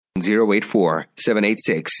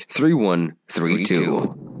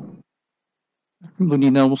084-786-3132.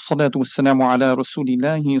 Alhamdulillah, wassalatu wassalamu ala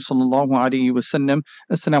rasulillahi sallallahu alayhi wasallam.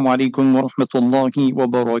 Assalamu alaikum wa rahmatullahi wa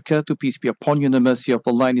barakatuh. Peace be upon you, the mercy of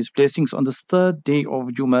Allah and His blessings. On this third day of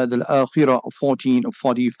Jumad al-Akhirah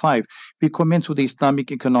 1445, we commence with the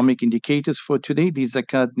Islamic economic indicators for today. The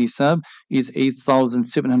Zakat Nisab is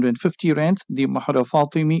 8,750 rands. The Mahar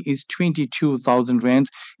Fatimi is 22,000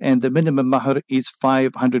 rands. And the minimum Mahar is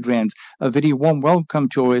 500 rands. A very warm welcome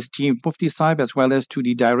to our esteemed Mufti Sahib, as well as to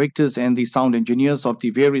the directors and the sound engineers of the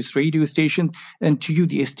various radio stations, and to you,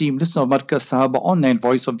 the esteemed listener of Markaz Sahaba Online,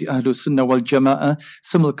 voice of the Ahlul Sunnah wal Jama'ah,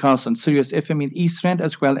 simulcast on Sirius FM in East Rand,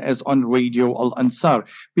 as well as on Radio Al Ansar.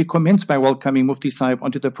 We commence by welcoming Mufti Sahib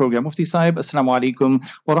onto the program. Mufti Sahib, Assalamu alaikum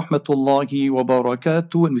wa rahmatullahi wa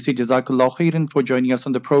barakatuh, and we say Jazakallah khairan for joining us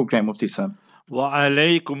on the program, Mufti Sahib.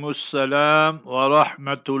 وعليكم السلام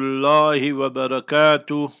ورحمة الله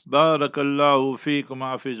وبركاته بارك الله فيكم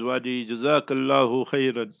حافظ ودي جزاك الله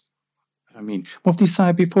خيرا. Mufti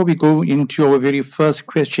Sahib, before we go into our very first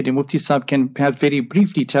question, Mufti Sahib can perhaps very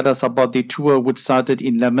briefly tell us about the tour which started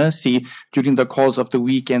in La Mercy during the course of the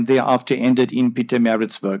week and thereafter ended in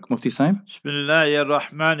Pietermaritzburg. Mufti Sahib. Bismillahir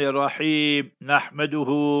Rahmanir Rahim.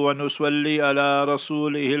 Nahmaduhu wa nusalli ala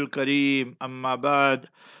rasulihil kareem. Amma ba'd.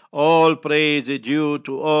 All praise is due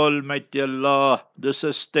to Almighty Allah, the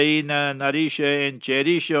sustainer, nourisher and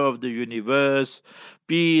cherisher of the universe.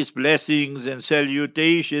 Peace, blessings and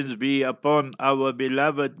salutations be upon our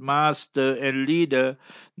beloved master and leader,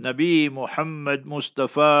 Nabi Muhammad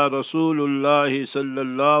Mustafa Rasulullah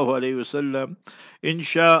sallallahu alayhi wasallam.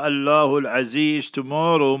 Insha'Allah al-Aziz,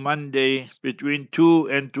 tomorrow, Monday, between 2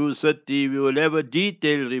 and 2:30, we will have a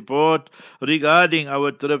detailed report regarding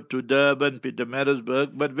our trip to Durban,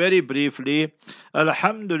 Pietermaritzburg. But very briefly,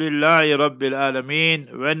 Alhamdulillah Rabbil Alameen,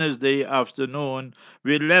 Wednesday afternoon,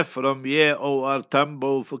 we left from here OR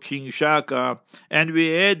Tambo for King Shaka, and we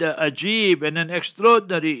had a ajib and an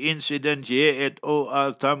extraordinary incident here at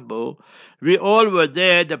OR Tambo. We all were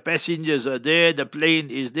there, the passengers are there, the plane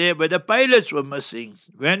is there, but the pilots were missing.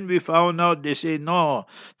 When we found out, they say, no,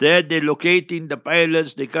 they're locating the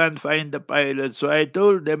pilots, they can't find the pilots. So I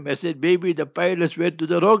told them, I said, maybe the pilots went to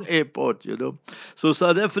the wrong airport, So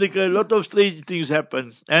South Africa, a lot of strange things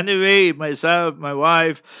happen. Anyway, myself, my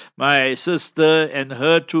wife, my sister, and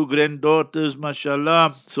her 2 granddaughters,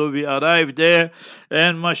 mashallah. So we arrived there,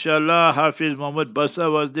 and mashallah, Hafiz Muhammad Basa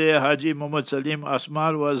was there, Haji Muhammad Salim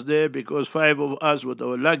Asmal was there, because 5 of us with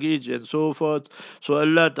our luggage and so forth. So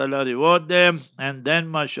Allah Ta'ala reward them. And then,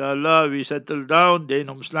 mashallah, we settled down there in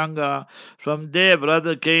Umslanga. From there,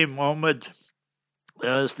 brother came, Muhammad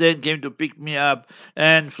Stan came to pick me up,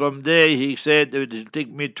 and from there he said it will take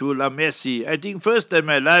me to La Mercy. I think first time in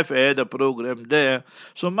my life I had a program there.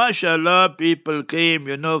 So mashallah, people came,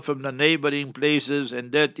 from the neighboring places,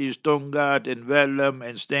 and that is Tongat and Wellam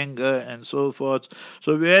and Stenger and so forth.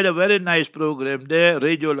 So we had a very nice program there.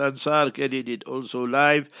 Radio Ansar carried it also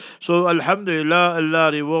live. So alhamdulillah,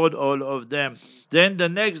 Allah reward all of them. Then the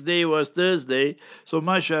next day was Thursday. So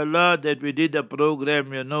mashallah, that we did a program,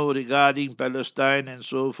 regarding Palestine and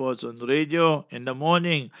so forth on radio in the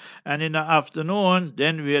morning, and in the afternoon,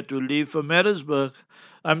 then we had to leave for Maritzburg.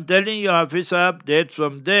 I'm telling you, Hafiz Sahib, that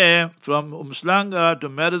from there, from Umslanga to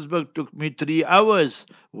Maritzburg took me 3 hours.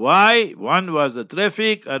 Why? One was the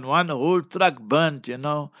traffic, and one whole truck burnt,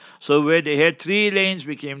 So where they had 3 lanes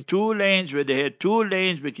became 2 lanes, where they had 2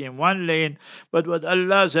 lanes became 1 lane. But with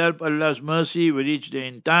Allah's help, Allah's mercy, we reached there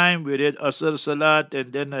in time. We read Asr Salat,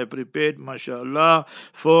 and then I prepared, mashallah,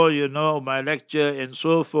 for, my lecture and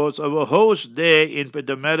so forth. Our hosts there in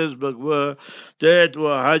Pietermaritzburg were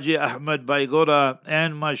Haji Ahmad Baigora,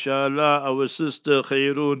 and mashallah, our sister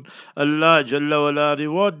Khairun. Allah Jalla wala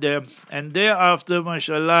reward them. And thereafter,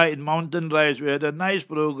 mashallah, in Mountain Rise, we had a nice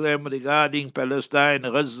program regarding Palestine,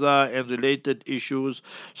 Gaza, and related issues.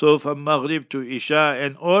 So from Maghrib to Isha,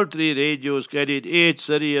 and all 3 radios carried 8,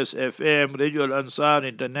 Sirius FM, Radio Al Ansar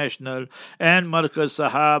International, and Markaz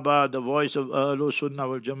Sahaba, the voice of Ahlul Sunnah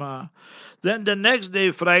wal Jama'ah. Then the next day,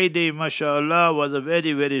 Friday, mashallah, was a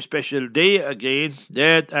very, very special day again,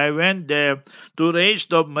 that I went there to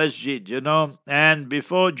Rainstop Masjid, and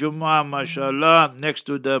before Jummah, mashallah, next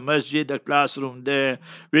to the masjid, a classroom there,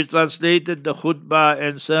 we translated the khutbah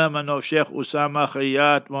and sermon of Sheikh Usama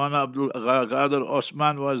Khayyat. Maulana Abdul Qadir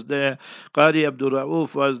Osman was there, Qari Abdul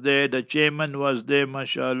Rauf was there, the chairman was there,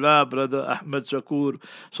 mashallah, brother Ahmed Sakur.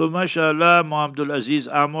 So mashallah, Muhammad Abdul Aziz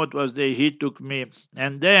Ahmad was there, he took me.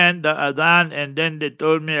 And then the adhan, and then they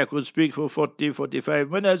told me I could speak for 40-45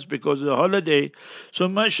 minutes because of the holiday. So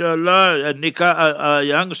mashallah, a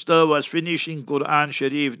youngster was finishing Quran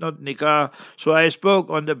Sharif, not nikah. So I spoke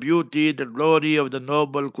on the beauty, the glory of the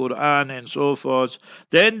noble Quran and so forth.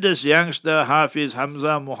 Then this youngster, Hafiz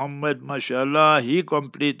Hamza Muhammad, mashallah, he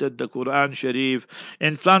completed the Quran Sharif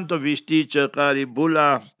in front of his teacher, Qari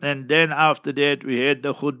Bulla. And then after that, we had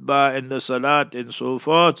the khutbah and the salat and so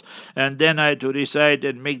forth. And then I had to recite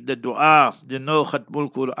and make the dua, the no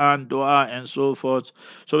Khatmul Quran dua and so forth.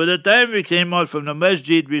 So by the time we came out from the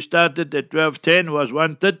masjid, we started at 12:10, was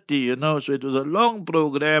 1:30, so it was a long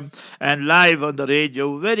program and live on the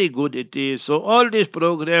radio. Very good it is. So all these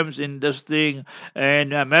programs in this thing,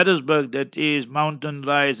 and Marisburg, that is Mountain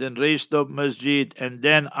Rise and Raystop Masjid, and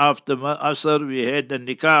then after Asr we had the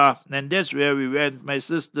nikah, and that's where we went. My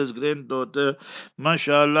sister's granddaughter,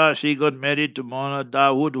 mashallah, she got married to Mona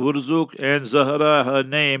Dawood Hurzuk and Zahra, her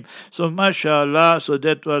name. So mashallah, so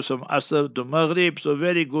that was from Asr to Maghrib, so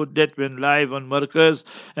very good. That went live on Markaz,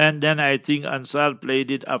 and then I think Ansar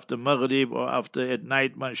played it after Maghrib or after at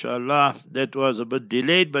night, mashallah. That was a bit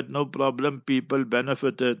delayed, but no problem, people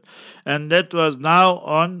benefited. And that was now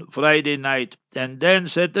on Friday night. And then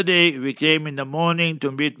Saturday, we came in the morning to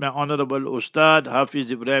meet my Honorable Ustad, Hafiz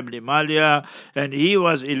Ibrahim Limalia, and he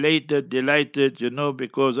was elated, delighted,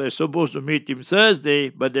 because I was supposed to meet him Thursday,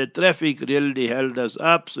 but the traffic really held us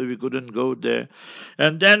up, so we couldn't go there.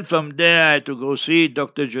 And then from there, I had to go see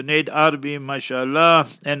Dr. Junaid Arbi, mashallah,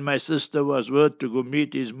 and my sister was worth to go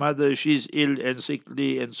meet his mother. She's ill and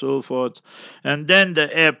sickly and so forth. And then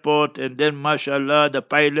the airport, and then mashallah, the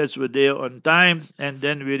pilots were there on time, and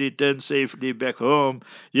then we returned safely back home.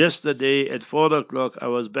 Yesterday at 4 o'clock I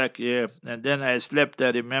was back here, and then I slept,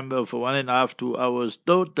 I remember, for 1.5 2 hours,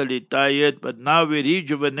 totally tired, but now we're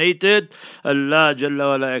rejuvenated. Allah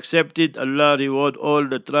Jalla wala accepted. Allah reward all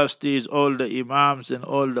the trustees, all the imams and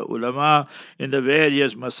all the ulama in the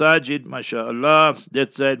various masajid, mashallah.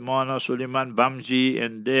 That side Maulana Suleiman Bamji,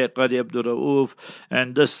 and there Qari Abdul Rauf,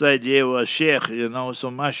 and this side here was Sheikh,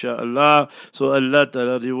 so mashallah. So Allah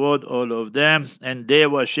Ta'ala reward all of them. And there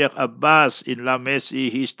was Sheikh Abbas in La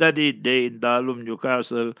Messi. He studied there in Dalum,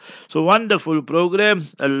 Newcastle. So wonderful program.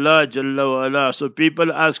 Allah Jalla wa ala. So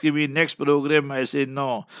people asking me next program, I say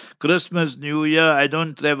no. Christmas, New Year, I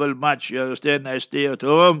don't travel much. You understand? I stay at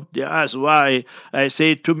home. They ask why. I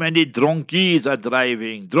say too many drunkies are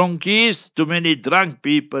driving. Drunkies, too many drunk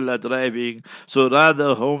people are driving. So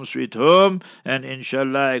rather home sweet home. And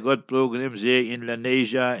inshallah, I got programs here in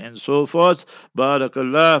Lenasia and so forth.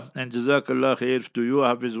 Barakallah and Jazakallah khair to you,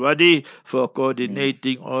 Hafiz Wadi, for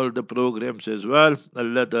coordinating all the programs as well.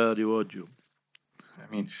 Allah Ta'ala reward you.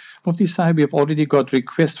 Mufti Sahib, we have already got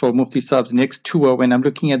requests for Mufti Sahib's next tour. When I'm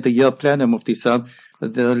looking at the year planner, Mufti Sahib,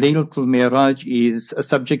 the Laylatul Miraj is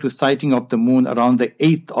subject to sighting of the moon around the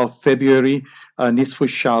 8th of February, Nisfu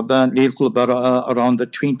Shaban, Laylatul Bara'a around the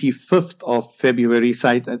 25th of February,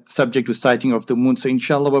 subject to sighting of the moon. So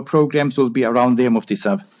inshallah, our programs will be around there, Mufti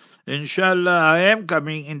Sahib. Inshallah, I am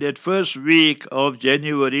coming in that first week of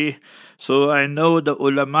January. So I know the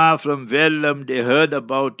ulama from Vellam, they heard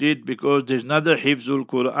about it because there's another Hifzul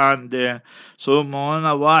Quran there. So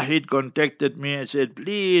Maulana Wahid contacted me and said,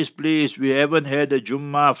 please, we haven't had a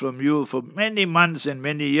Jummah from you for many months and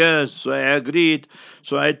many years. So I agreed.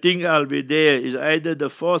 So I think I'll be there. It's either the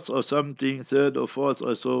 4th or something, 3rd or 4th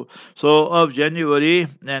or so. So of January,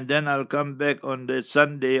 and then I'll come back on the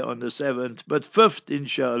Sunday on the 7th. But 5th,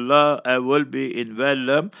 inshallah, I will be in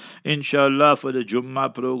Vellam, inshallah, for the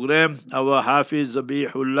Jummah program. Our Hafiz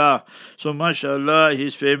Zabihullah. So mashallah,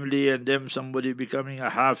 his family and them, somebody becoming a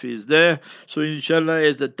Hafiz there. So inshallah,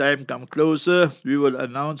 as the time comes closer, we will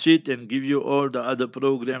announce it and give you all the other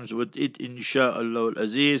programs with it, inshallah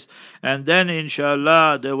al-Aziz. And then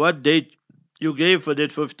inshallah, what date you gave for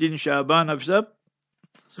that 15 Shaban, Afsab?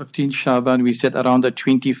 15 Shaban, we said around the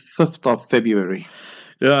 25th of February.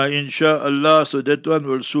 Yeah, inshallah. So that one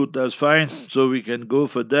will suit us fine. So we can go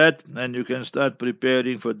for that, and you can start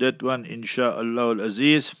preparing for that one, inshallah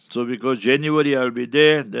al-Aziz. So because January I'll be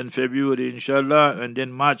there, then February inshallah, and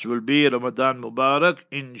then March will be Ramadan Mubarak,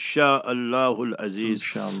 inshallah al-Aziz.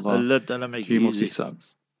 Inshallah. Allah Ta'ala make it easy.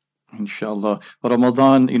 Inshallah.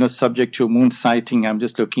 Ramadan, subject to moon sighting, I'm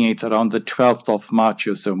just looking at around the 12th of March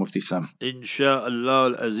or so, Mufti Sam.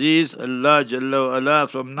 Insha'Allah al-Aziz, Allah Jalla wa ala.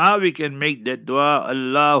 From now we can make that dua,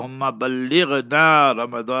 Allahumma ballighna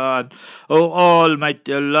Ramadan. Oh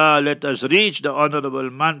Almighty Allah, let us reach the honorable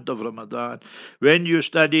month of Ramadan. When you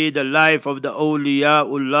study the life of the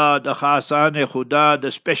awliyaullah, the khasane khuda, the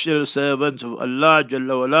special servants of Allah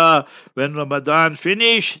Jalla wa ala, when Ramadan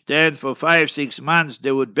finished, then for 5-6 months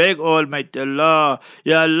they would beg Almighty Allah,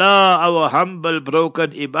 Ya Allah, our humble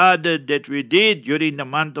broken ibadat that we did during the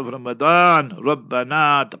month of Ramadan,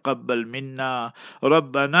 Rabbana taqabbal minna,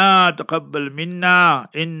 Rabbana taqabbal minna,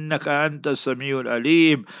 innaka anta samiul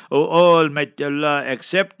alim. O Almighty Allah,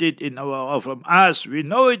 accept it from us. We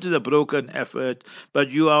know it is a broken effort,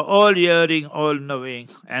 but you are all hearing, all knowing.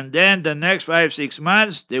 And then the next 5-6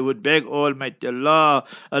 months, they would beg Almighty Allah,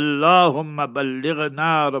 Allahumma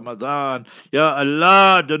ballighna Ramadan. Ya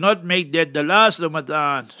Allah, do not make that the last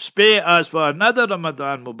Ramadan. Spare us for another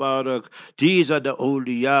Ramadan Mubarak. These are the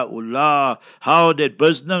awliyaullah. How that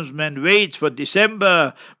businessman waits for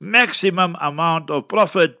December. Maximum amount of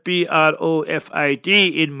profit, profit,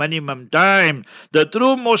 in minimum time. The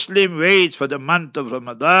true Muslim waits for the month of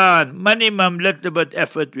Ramadan. Minimum little bit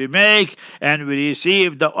effort we make, and we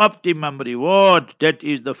receive the optimum reward. That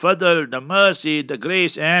is the fadl, the mercy, the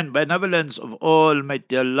grace and benevolence of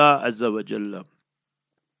Almighty Allah Azza wa Jalla.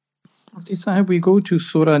 Mufti Sahib, we go to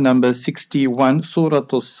Surah number 61, Surah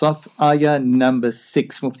As-Saf, Ayah number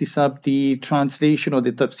 6. Mufti Sahib, the translation or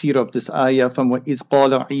the tafsir of this ayah from what is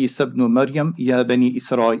Qala Isa ibn Maryam, Ya Bani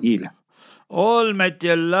Israel.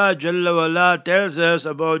 Almighty Allah Jalla wala tells us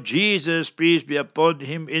about Jesus, peace be upon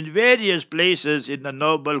him, in various places in the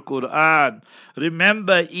noble Quran.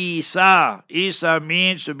 Remember Isa. Isa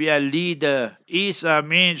means to be a leader. Isa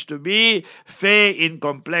means to be fair in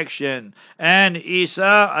complexion. And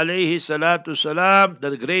Isa alayhi salatu salam,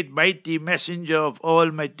 the great mighty messenger of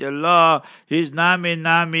Almighty Allah, his Nami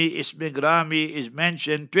Ismi Grami is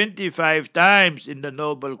mentioned 25 times in the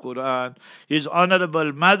noble Quran. His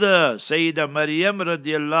honorable mother, Sayyidah Maryam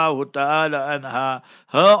radiallahu ta'ala anha,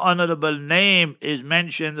 her honorable name is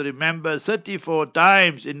mentioned, remember, 34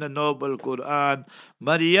 times in the noble Quran.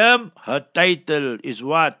 Maryam, her title is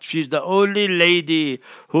what? She's the only lady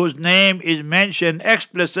whose name is mentioned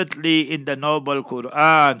explicitly in the noble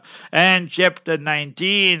Quran. And chapter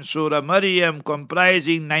 19, Surah Maryam,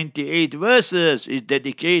 comprising 98 verses, is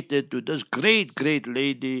dedicated to this great, great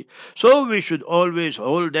lady. So we should always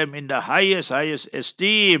hold them in the highest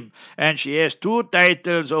esteem. And she has two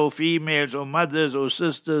titles, O females, O mothers, O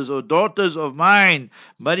sisters, O daughters of mine.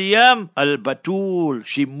 Maryam al-Batul,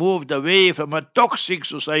 she moved away from a toxic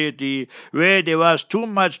society where there was too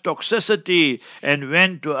much toxicity and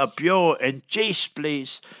went to a pure and chaste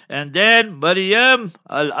place. And then Maryam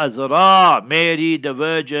al-Azra, Mary the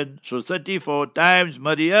Virgin. So 34 times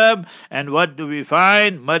Maryam. And what do we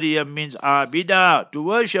find? Maryam means Abida, to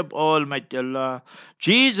worship Almighty Allah.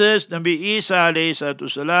 Jesus, Nabi Isa alayhi salatu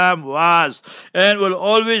salam, was and will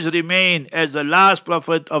always remain as the last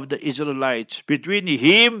prophet of the Israelites. Between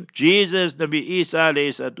him, Jesus, Nabi Isa alayhi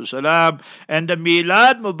salatu salam, and the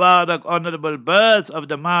Milad Mubarak, honorable birth of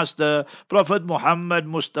the Master, Prophet Muhammad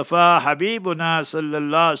Mustafa Habibuna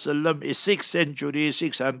sallallahu sallam, is 6th century,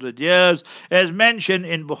 600 years, as mentioned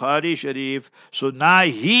in Bukhari Sharif. So now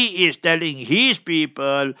he is telling his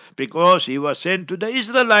people, because he was sent to the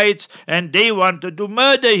Israelites and they wanted to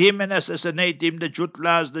murder him and assassinate him, the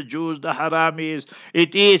Jutlas, the Jews, the Haramis.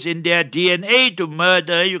 It is in their DNA to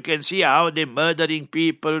murder. You can see how they're murdering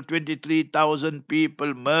people. 23,000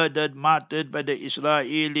 people murdered, martyred by the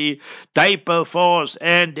Israeli diaper force,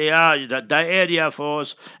 and they are the diarrhea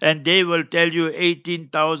force, and they will tell you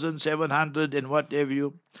 18,700 and what have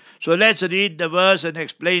you. So let's read the verse and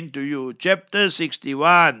explain to you. Chapter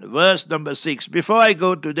 61, verse number 6. Before I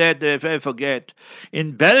go to that, if I forget,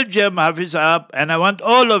 in Belgium, Hafiz up, and I want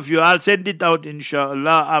all of you, I'll send it out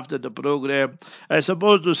inshallah after the program. I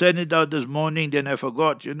supposed to send it out this morning, then I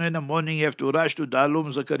forgot. You know, in the morning you have to rush to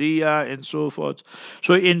Dalum Zakaria and so forth.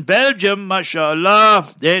 So in Belgium, mashallah,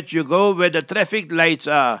 that you go where the traffic lights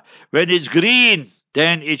are. When it's green,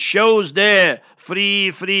 then it shows there,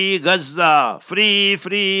 free Gaza, free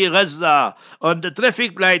Gaza, on the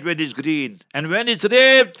traffic light when it's green. And when it's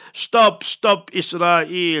red, stop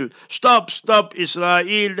Israel, stop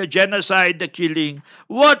Israel, the genocide, the killing.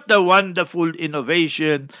 What a wonderful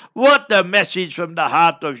innovation. What a message from the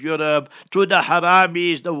heart of Europe to the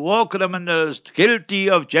Haramis, the war criminals, guilty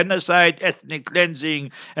of genocide, ethnic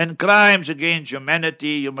cleansing, and crimes against humanity.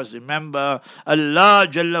 You must remember, Allah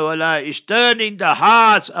Jalla wala is turning the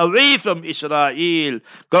hearts away from Israel.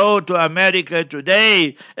 Go to America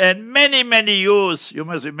today, and many youths, you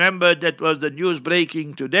must remember that was the news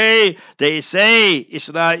breaking today, they say,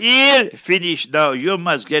 Israel, finish now, you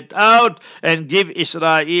must get out and give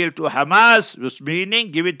Israel to Hamas, which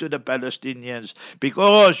meaning give it to the Palestinians,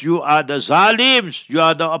 because you are the zalims, you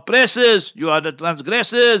are the oppressors, you are the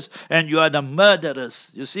transgressors, and you are the murderers.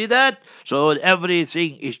 You see that? So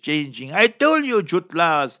everything is changing. I told you,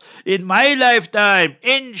 Jutlas, in my lifetime,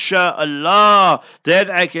 inshallah, Allah, then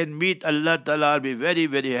I can meet Allah Ta'ala. I'll be very,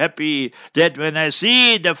 very happy that when I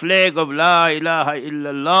see the flag of La ilaha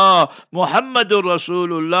illallah, Muhammadur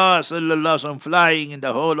Rasulullah sallallahu alaihi wasallam flying in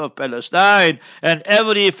the whole of Palestine, and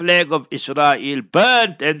every flag of Israel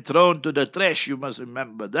burnt and thrown to the trash. You must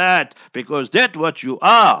remember that, because that's what you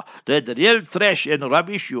are. That the real trash and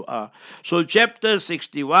rubbish you are. So chapter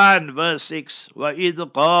 61 verse 6,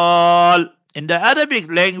 وَإِذْ قَالَ. In the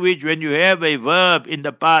Arabic language, when you have a verb in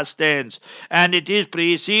the past tense and it is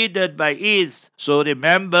preceded by is, so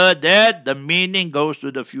remember that the meaning goes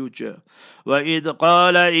to the future. وَإِذْ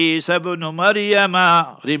قَالَ عِيسَى ابْنُ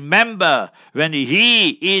مَرْيَمَ. Remember when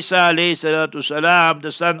he, Isa alayhi salatu salam,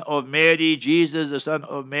 the son of Mary, Jesus the son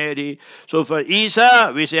of Mary. So for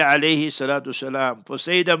Isa, we say alayhi salatu salam. For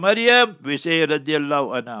Sayyidah Maryam, we say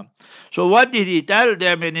radiyallahu anha. So what did he tell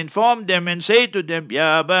them and inform them and say to them?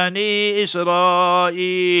 Ya Bani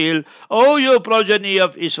Israel, O you progeny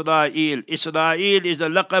of Israel. Israel is a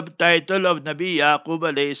laqab title of Nabi Yaqub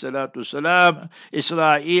alayhi salatu salam.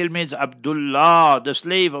 Israel means Abdullah, the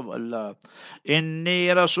slave of Allah. Inni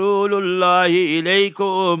Rasulullahi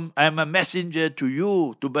ilaykum. I am a messenger to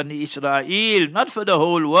you, to Bani Israel, not for the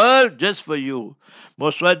whole world, just for you.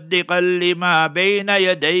 مُصَدِّقًا لِمَا بَيْنَ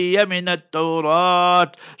يَدَيَّ مِنَ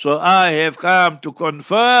التَّوْرَاةِ. So I have come to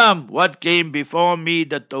confirm what came before me,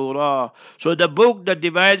 the Torah. So the book, the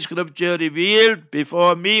divine scripture revealed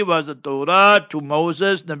before me was the Torah to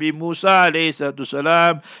Moses, Nabi Musa alayhi salatu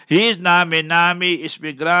salam. His Nami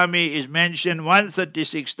Ismigrami is mentioned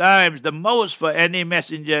 136 times, the most for any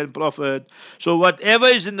messenger and prophet. So whatever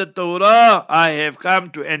is in the Torah, I have come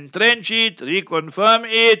to entrench it, reconfirm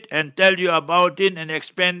it, and tell you about it and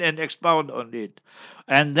expand and expound on it.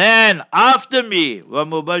 And then after me,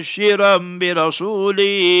 وَمُبَشِّرًا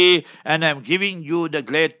بِرَسُولِي, and I'm giving you the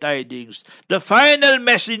glad tidings. The final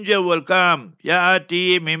messenger will come,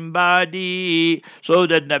 يَأْتِي مِن بَعْدِي, so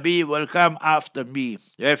that Nabi will come after me.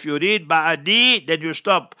 If you read Ba'di, then you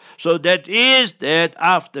stop. So that is that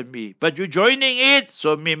after me. But you joining it,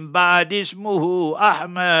 so مِن بَعْدِ اسْمُهُ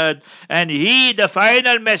Ahmad, and he, the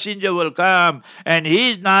final messenger, will come, and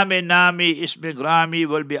his Nami Ismigrami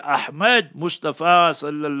will be Ahmad Mustafa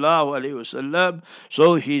sallallahu alayhi wasallam.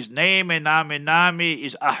 So his name and nami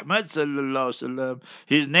is Ahmad sallallahu alayhi wasallam.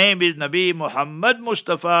 His name is Nabi Muhammad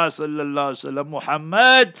Mustafa sallallahu alayhi wasallam.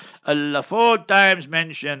 Muhammad, Allah 4 times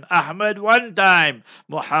mentioned. Ahmad 1 time.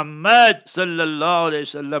 Muhammad sallallahu alayhi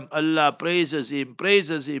wasallam. Allah praises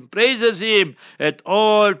him at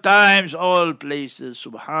all times, all places.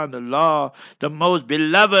 Subhanallah. The most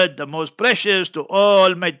beloved, the most precious to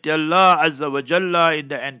Almighty Allah Azza wa Jalla in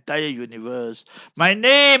the entire universe. My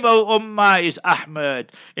name, O Ummah, is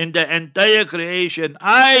Ahmad. In the entire creation,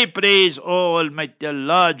 I praise Almighty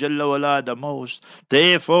Allah Jalla wala the most.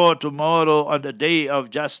 Therefore, tomorrow on the day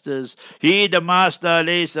of justice, he, the Master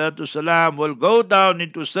alayhi salatu salam, will go down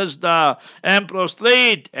into sajda and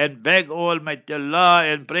prostrate and beg Almighty Allah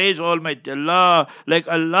and praise Almighty Allah like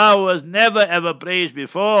Allah was never ever praised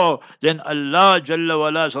before. Then Allah Jalla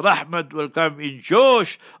wala's rahmat will come in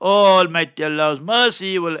Josh. Almighty Allah's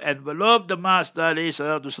mercy will envelope the Master alayhi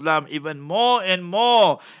salatu salam even more and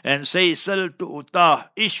more, and say sal tu utah,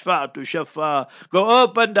 ishfa tu shafa. Go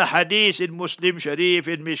open the hadith in Muslim Sharif,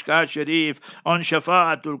 in Mishkat Sharif, on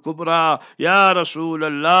Shafa'atul Kubra. Ya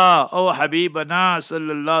Rasulullah, O Habibana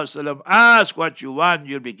sallallahu alaihi wasallam, ask what you want,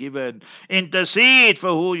 you'll be given. Intercede for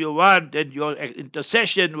who you want, and your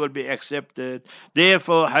intercession will be accepted.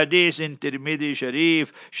 Therefore, hadith in Tirmidhi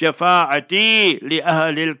Sharif, Shafa'ati li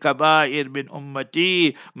ahlil kabair min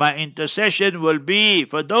ummati, my intercession will be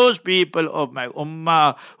for those people of my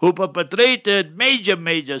ummah who perpetrated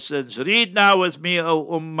major sins. Read now with me, O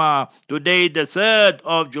ummah. Today, the 3rd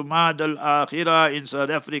of Jumad al-Akhirah in South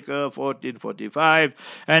Africa, 1445,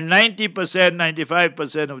 and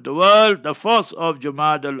 95% of the world, the 4th of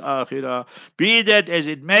Jumad al-Akhirah. Be that as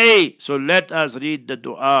it may, so let us read the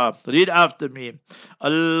dua. Read after me.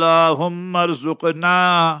 Allahumma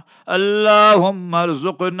arzuqna, Allahumma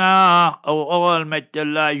arzuqna. O Almighty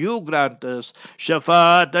Allah, you grant us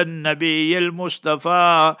Shafaat al-Nabi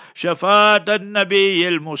al-Mustafa, Shafaat al-Nabi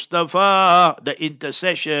al-Mustafa, the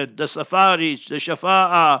intercession, the safarish, the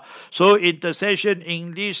shafa'a. So intercession,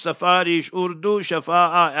 English, safarish, Urdu,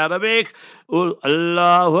 shafa'a, Arabic.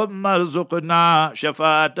 Allahumma arzuqna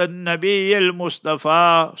Shafaat al-Nabi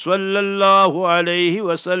al-Mustafa sallallahu alayhi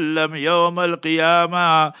wa sallam yawm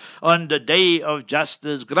al-Qiyamah, on the day of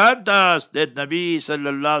justice. Grant us that Nabi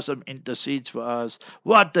sallallahu alayhi wa sallam intercedes for us.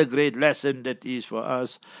 What a great lesson that that is for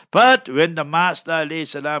us. But when the Master alayhi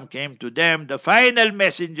salam came to them, the final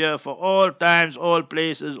messenger for all times, all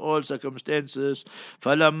places, all circumstances,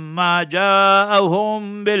 فَلَمَّا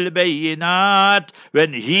جَاءَهُمْ بِالْبَيِّنَاتِ,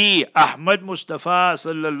 when he, Ahmad Mustafa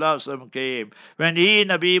sallallahu alaihi wasallam came, when he,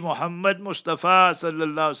 Nabi Muhammad Mustafa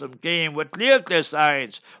sallallahu alaihi wasallam came with clear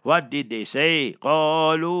signs, what did they say?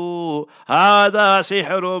 قَالُوا هَذَا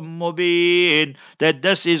سِحْرٌ مُبِينٌ, that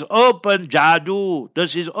this is open jadoo,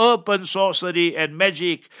 this is open sorcery and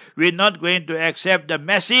magic. We're not going to accept the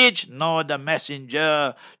message nor the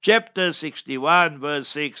messenger. Chapter 61 verse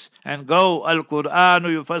 6. And go, Al-Qur'anu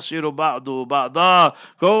yufassiru ba'du ba'da.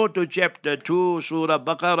 Go to chapter 2, Surah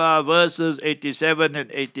Baqarah, verses 87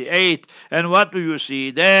 and 88. And what do you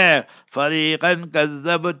see there? فَرِيقًا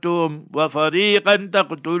كَذَّبْتُمْ وَفَرِيقًا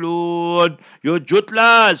تَقْتُلُونَ. You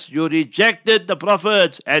jutlas, you rejected the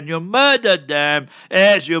prophets and you murdered them,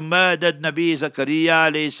 as you murdered Nabi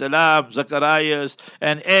Zakaria alayhi salam, Zacharias,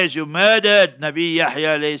 and as you murdered Nabi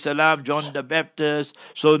Yahya alayhi salam, John the Baptist.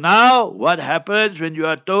 So now what happens when you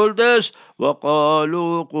are told this?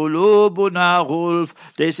 وَقَالُوا قُلُوبُنَا غُلْفٌ.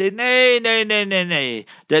 They say, nay,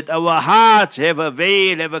 that our hearts have a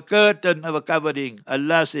veil, have a curtain, have a covering.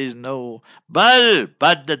 Allah says, no.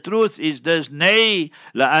 But the truth is this, nay,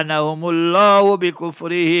 لَأَنَهُمُ اللَّهُ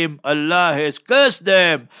بِكُفْرِهِمْ. Allah has cursed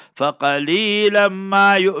them. فَقَلِيلًا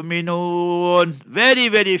مَا يُؤْمِنُونَ. Very,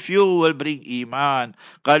 very few will bring iman.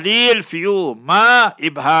 Qalil, few. Ma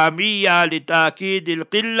ibhamiyya litakid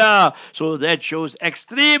al-qilla. So that shows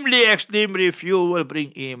extremely few will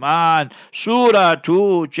bring iman. Surah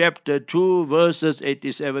 2, chapter 2, verses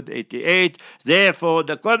 87-88. Therefore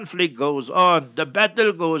the conflict goes on, the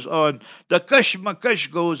battle goes on, the kashmakash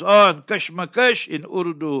goes on, kashmakash in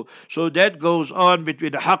Urdu. So that goes on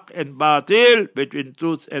between haq and batil, between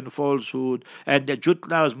truth and falsehood. And the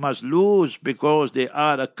jutlas must lose because they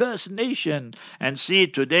are a cursed nation. And see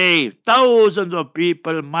today, thousands of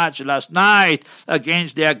people marched last night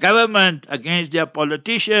against their government, against their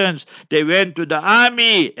politicians. They went to the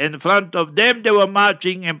army. In front of them, they were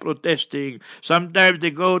marching and protesting. Sometimes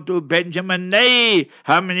they go to Benjamin Ney.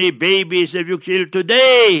 How many babies have you killed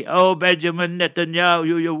today? Oh, Benjamin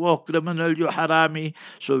Netanyahu, you war criminal, you harami.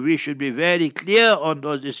 So we should be very clear on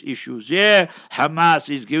all these issues. Yeah,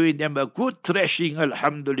 Hamas is giving them a good thrashing,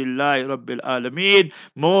 alhamdulillah, Rabbil Alameen.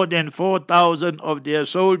 More than 4,000 of their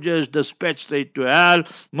soldiers dispatched straight to hell.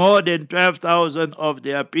 More than 12,000 of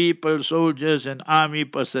their people, soldiers and army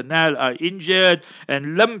personnel are injured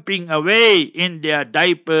and limping away in their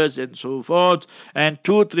diapers and so forth. And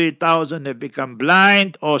 2,000-3,000 have become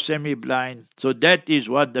blind or semi-blind. So that is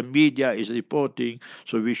what the media is reporting.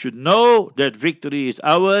 So we should know that victory is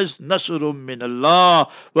ours. Nasrum min Allah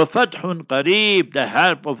wa fathun qareeb. The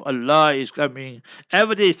help of Allah is coming.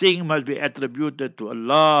 Everything must be attributed to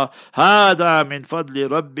Allah. Hada min fadli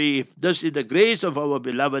Rabbi. This is the grace of our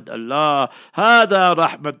beloved Allah. Hada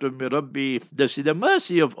rahmatun min Rabbi. This is the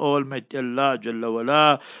mercy of Almighty Allah Jalla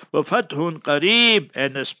wala. Wa fathun qareeb.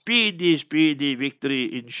 And a speedy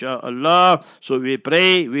victory insha'Allah. So we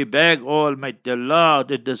pray, we beg Almighty Allah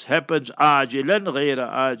that this happens ajilan ghayra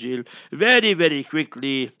ajil, very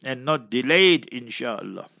quickly and not delayed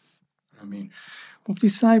insha'Allah. Ameen. Mufti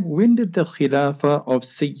Sahib, when did the Khilafah of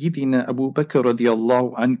Sayyidina Abu Bakr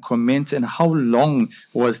radiallahu anh commence, and how long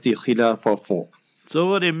was the Khilafah for?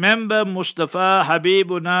 So remember Mustafa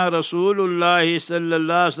Habibuna Rasulullah sallallahu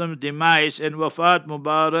alaihi wasallam's demise and Wafat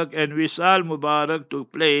Mubarak and Wisal Mubarak took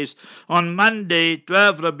place on Monday,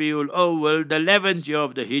 12 Rabiul Awwal, the 11th year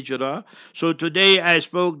of the Hijrah. So today I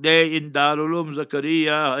spoke there in Darul Uloom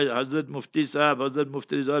Zakaria, Hazrat Mufti Sahib, Hazrat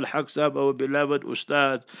Mufti Rizal Haq Sahib, our beloved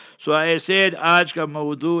Ustad. So I said, Aaj ka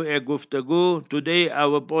mawdu e guftagu. Today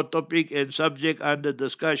our topic and subject under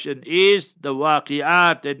discussion is the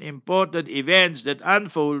waqi'at and important events that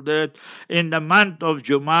unfolded in the month of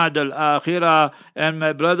Jumad al-Akhirah. And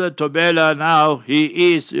my brother Tobela now,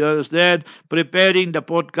 he is, you understand, preparing the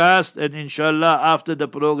podcast, and inshallah after the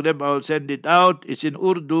program I will send it out. It's in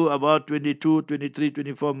Urdu, about 22, 23,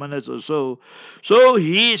 24 minutes or so. So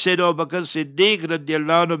he said Abu Bakr Siddiq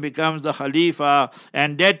radiallahu anhu becomes the Khalifa,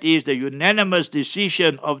 and that is the unanimous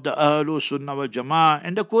decision of the Ahlul Sunnah wal Jama'ah,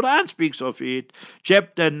 and the Quran speaks of it.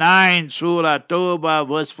 Chapter 9, Surah Tawbah,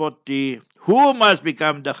 verse 40. who must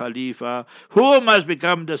become the Khalifa, who must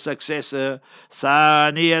become the successor.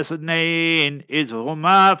 ثاني اثنين إذ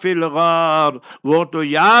هما في الغار, वो तो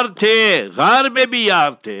यार थे, غار में भी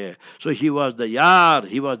यार थे. So he was the yar,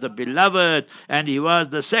 he was the beloved, and he was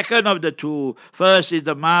the second of the two. First is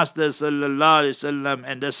the Master sallallahu alaihi wasallam,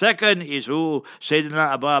 and the second is who?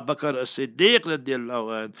 Sayyidina Abu Bakr as-Siddiq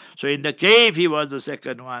radiallahu anh. So in the cave he was the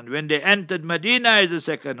second one. When they entered Medina, he's the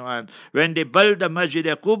second one. When they built the Masjid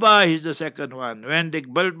Quba, he's the second one. When they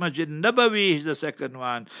built Masjid Nabawi, he's the second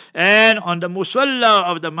one. And on the Musalla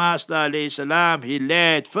of the Master alayhi salam, he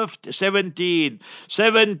led 17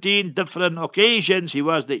 different occasions. He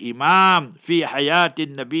was the Imam fi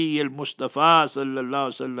hayatin Nabi al-Mustafa sallallahu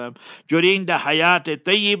alaihi wasallam. During the hayat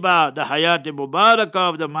tayyiba, the hayat mubarakah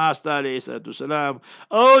of the Master alayhi salam.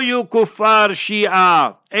 Oh, you kuffar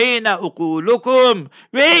Shia, aina uqulukum?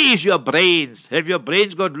 Where is your brains? Have your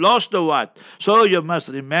brains got lost or what? So you must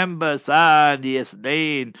remember Thani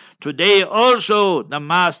Ithnain. Today also the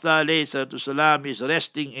Master alayhi salam is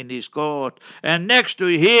resting in his court, and next to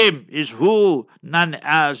him is who? None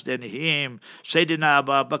else than him. Sayyidina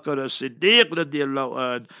Abu Bakr as-Siddiq radiallahu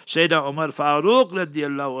anh, Sayyidina Umar Farooq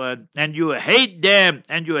radiallahu anh. And you hate them,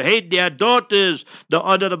 and you hate their daughters, the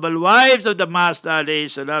honorable wives of the Master alayhi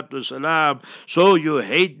salatu salam. So you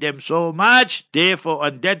hate them so much, therefore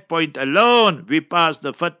on that point alone we pass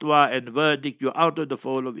the fatwa and verdict you out of the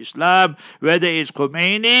fold of Islam, whether it's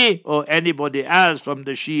Khomeini or anybody else from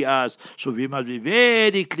the Shias. So we must be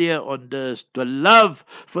very clear on this. The love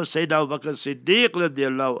for Sayyidina Abu Bakr Siddiq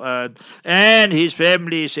radiallahu anh and his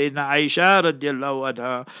family, Sayyidina Aisha radiallahu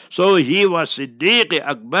anha. So he was Siddiq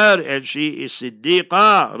Akbar and she is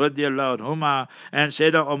Siddiqa radiallahu anhuma, and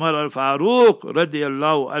Sayyidina Umar al-Farooq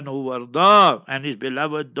radiallahu anhu warda, and his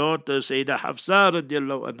beloved daughter Sayyida Hafsa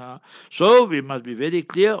radiallahu anha. So we must be very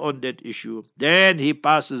clear on that issue. Then he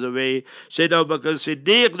passes away, Sayyidina Abu Bakr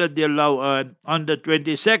Siddiq radiallahu anh, on the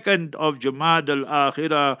 22nd of Jumad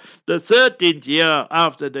al-Akhirah, the 13th year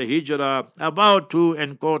after the Hijrah. About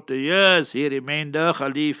 2.25 years he remained the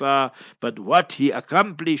Khalifa, but what he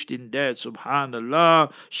accomplished in that,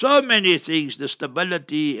 subhanallah, so many things, the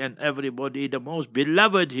stability and everybody, the most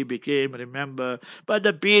beloved he became, remember. But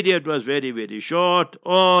the period was very, very short.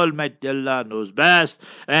 Almighty Allah knows best.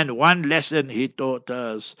 And one lesson he taught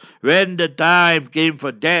us: when the time came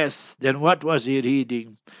for death, then what was he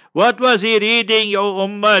reading? What was he reading, Ya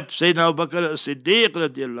Ummat? Sayyidina Abu Bakr as-Siddiq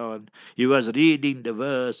radiallahu anh, he was reading the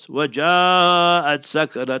verse, وَجَاءَتْ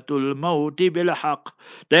سَكْرَةُ الْمَوْتِ بِالْحَقِّ,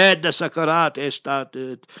 that the sakarat has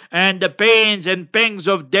started, and the pains and pangs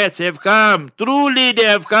of death have come. Truly they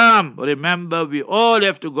have come. Remember, we all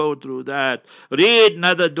have to go through that. Read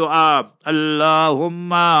another dua.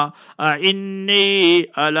 Allahumma a'inni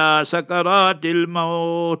ala sakaratil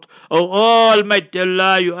maut. O Almighty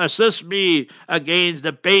Allah, you assist me against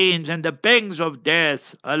the pains and the pangs of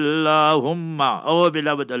death. Allahumma, O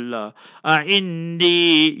beloved Allah,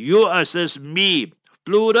 a'inni, you assist me.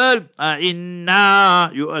 Plural, inna,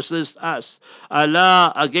 you assist us.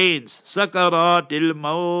 Allah against sakaratil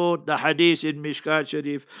maut, the hadith in Mishkat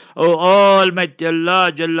Sharif. Oh Almighty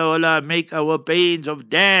Allah Jalla wala, make our pains of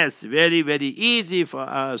death very, very easy for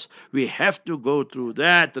us. We have to go through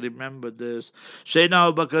that. Remember this. Sayyidina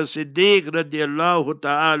Abu Bakr Siddiq radiallahu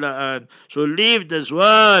ta'ala an, so leave this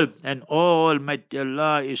world, and Almighty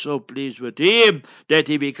Allah is so pleased with him that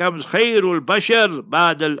he becomes khairul bashar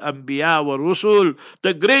ba'dal anbiya wa rusul,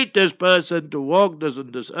 the greatest person to walk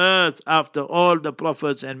on this earth after all the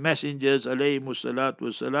prophets and messengers alayhimus salatu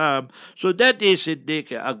wassalam. So that is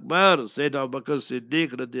Siddiq Akbar, Sayyidina Abu Bakr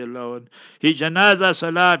Siddiq radiallahu anh. His janaza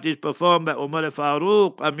salat is performed by Umar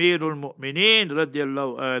Farooq, Amirul Mu'mineen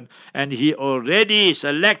radiallahu anh, and he already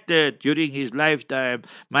selected during his lifetime,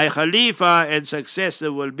 my Khalifa and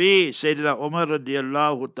successor will be Sayyidina Umar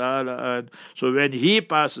radiallahu ta'ala anh. So when he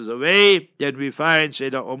passes away, then we find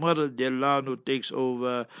Sayyidina Umar radiallahu anhu takes over.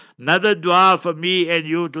 Another dua for me and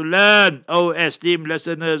you to learn, O esteemed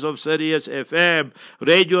listeners of Sirius FM,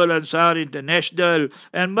 Radio Al-Ansar International,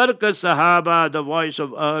 and Markaz Sahaba, the voice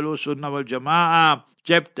of Ahlul Sunnah wal Jama'ah.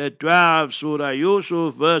 Chapter 12, Surah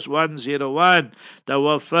Yusuf, verse 101.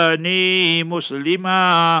 Tawaffani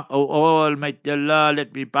Muslima. O Almighty Allah,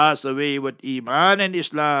 let me pass away with Iman and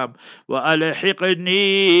Islam. Wa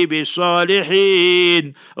alhiqni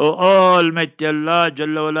bis-salihin. O Almighty Allah,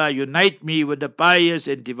 Jalla wala, unite me with the pious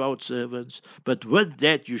and devout servants. But with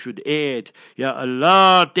that you should add, Ya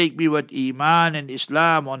Allah, take me with Iman and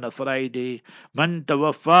Islam on a Friday. Man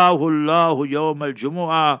tawaffahu Allahu yawm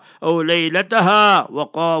al-jumu'ah, O laylataha,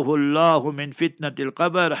 وقاه الله من فتنة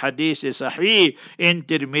القبر. Hadith is Sahih in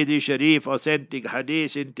Tirmidhi Sharif, authentic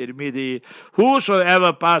Hadith in Tirmidhi.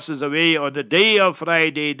 Whosoever passes away on the day of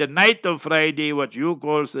Friday, the night of Friday, what you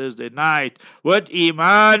call Thursday night, with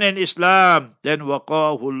Iman and Islam, then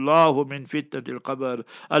waqahu Allahu min fitnatil qabr.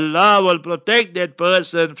 Allah will protect that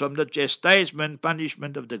person from the chastisement,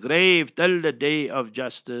 punishment of the grave till the day of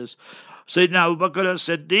justice. Sayyidina Abu Bakr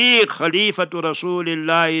as-Siddiq, Khalifatu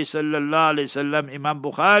Rasulillah sallallahu alayhi wasallam, Imam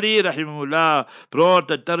Bukhari rahimahullah brought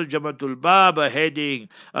the Tarjamatul Bab, a heading,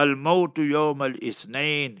 Al-Mawtu Yawm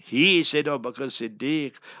al-Ithnain. He said, Abu Bakr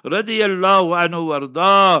as-Siddiq radiyallahu anhu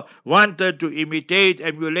warda, wanted to imitate,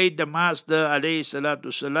 emulate the Master alayhi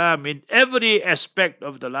salatu salam in every aspect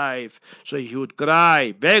of the life. So he would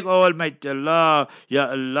cry, beg Almighty Allah,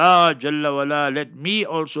 Ya Allah Jalla wala, let me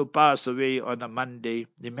also pass away on a Monday.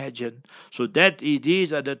 Imagine. So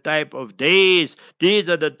these are the type of days, these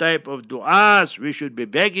are the type of du'as we should be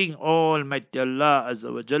begging Almighty Allah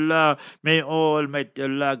Azza wa Jalla. May Almighty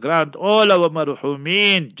Allah grant all our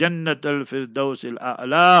marhumin Jannat al-Firdaus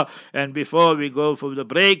al-A'la. And before we go for the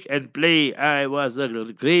break and play I Was a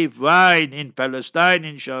Grapevine in Palestine,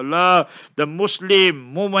 inshallah, the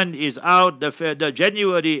Muslim movement is out, the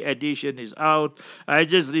January edition is out. I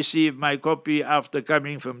just received my copy after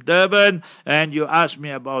coming from Durban, and you asked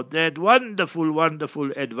me about that.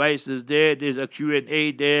 Wonderful advices there. There's a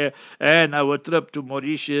Q&A there, and our trip to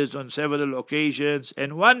Mauritius on several occasions,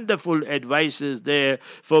 and wonderful advices there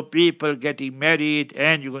for people getting married,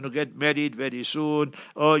 and you're going to get married very soon,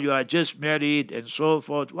 or you are just married, and so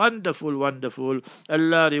forth. Wonderful.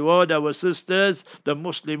 Allah reward our sisters, the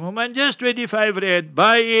Muslim woman, just 25 rand.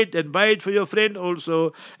 Buy it, and buy it for your friend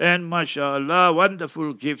also, and mashallah,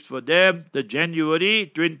 wonderful gift for them. The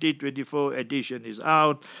January 2024 edition is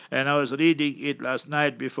out, and I was reading it last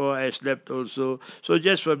night before I slept also. So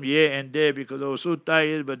just from here and there, because I was so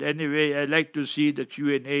tired. But anyway, I like to see the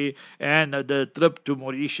Q&A and the trip to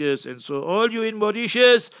Mauritius. And so all you in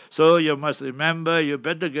Mauritius, so you must remember, you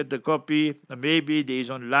better get the copy. Maybe there is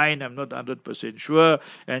online, I'm not 100% sure.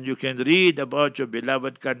 And you can read about your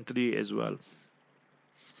beloved country as well.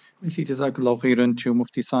 We see Jazakallah khairan to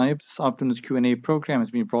Mufti Saib. This afternoon's Q&A program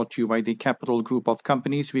has been brought to you by the Capital Group of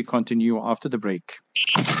Companies. We continue after the break.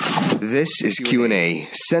 This is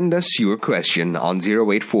QnA. Send us your question on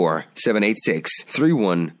 084 786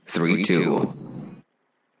 3132.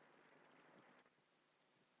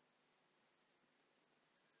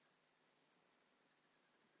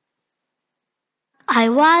 I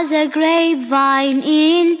was a grapevine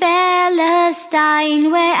in Palestine,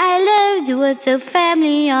 where I lived with a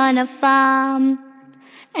family on a farm.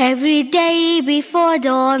 Every day before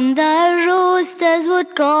dawn the roosters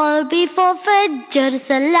would call, before Fajr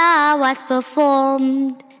Salah was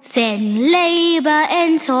performed. Then labor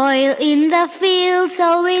and toil in the field,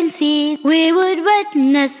 sowing seed, we would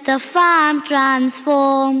witness the farm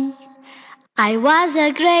transform. I was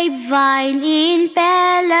a grapevine in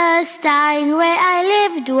Palestine, where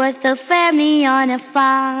I lived with a family on a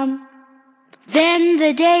farm. Then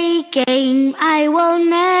the day came I will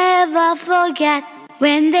never forget,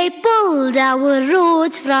 when they pulled our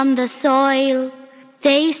roots from the soil.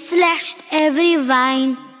 They slashed every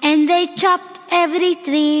vine, and they chopped every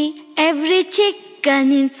tree, every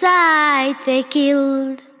chicken inside they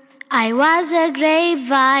killed. I was a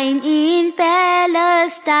grapevine in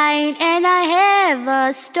Palestine, and I have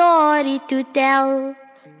a story to tell.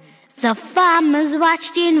 The farmers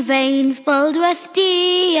watched in vain, filled with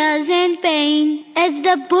tears and pain, as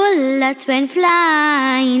the bullets went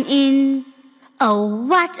flying in. Oh,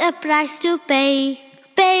 what a price to pay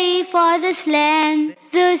for this land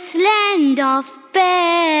of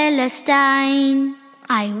Palestine.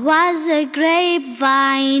 I was a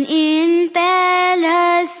grapevine in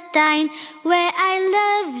Palestine, where I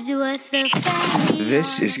lived with a family.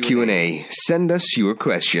 This is QnA. Send us your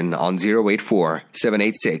question on 084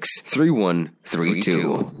 786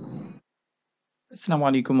 3132. Assalamu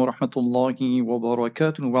alaikum wa rahmatullahi wa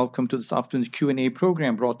barakatuh, and welcome to this afternoon's Q&A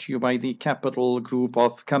program brought to you by the Capital Group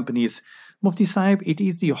of Companies. Mufti Saib, it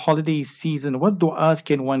is the holiday season. What du'as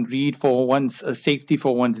can one read for one's safety,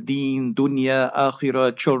 for one's deen, dunya,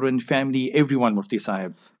 akhirah, children, family, everyone, Mufti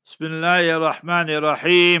Saib? Bismillahir Rahmanir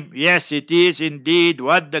Rahim. Yes, it is indeed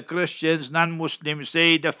what the Christians, non-Muslims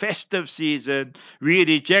say, the festive season. We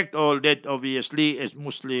reject all that, obviously, as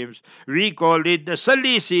Muslims. We call it the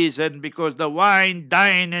silly season, because the wine,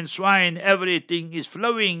 dine and swine, everything is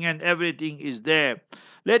flowing and everything is there.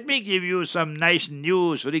 Let me give you some nice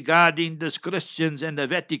news regarding the Christians and the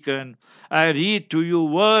Vatican. I read to you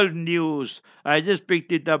world news. I just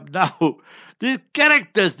picked it up now. These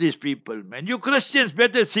characters, these people, man. You Christians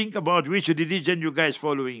better think about which religion you guys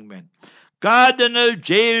following, man. Cardinal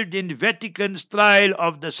jailed in Vatican's trial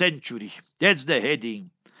of the century. That's the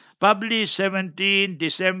heading. Published 17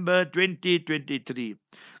 December 2023.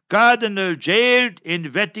 Cardinal jailed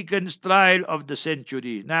in Vatican's trial of the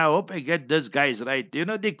century. Now, I hope I get these guys right. You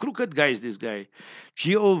know, they crooked guys, this guy.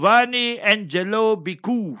 Giovanni Angelo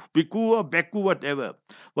Biccu or Beccu, whatever,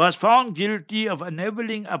 was found guilty of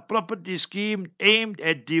enabling a property scheme aimed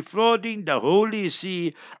at defrauding the Holy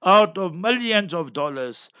See out of millions of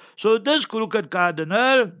dollars. So this crooked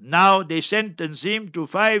cardinal, now they sentence him to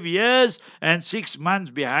 5 years and 6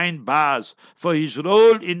 months behind bars for his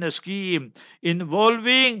role in a scheme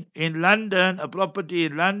involving in London, a property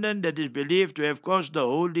in London that is believed to have cost the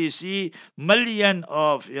Holy See millions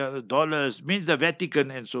of dollars, means the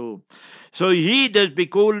Vatican and so. So he, this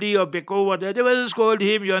Piccoli or Becco, whatever it's called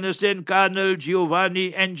him, you understand, Cardinal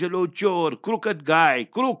Giovanni Angelo Chor, crooked guy,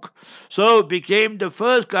 crook. So became the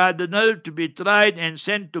first cardinal to be tried and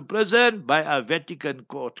sent to prison by a Vatican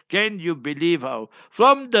court. Can you believe how?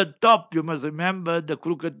 From the top, you must remember the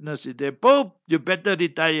crookedness is there. Pope, you better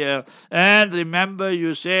retire. And remember,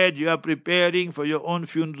 you said you are preparing for your own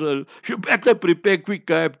funeral. You better prepare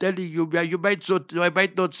quicker. I'm telling you, you might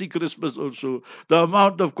not see Christmas also. The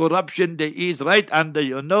amount of corruption there is right under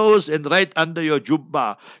your nose and right under your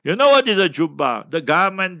jubba. You know what is a jubba? The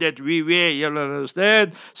garment that we wear, you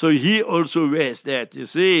understand? So he also wears that, you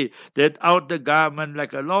see, that outer garment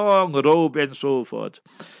like a long robe and so forth.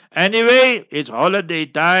 Anyway, it's holiday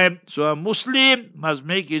time, so a Muslim must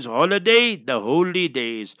make his holiday the holy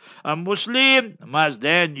days. A Muslim must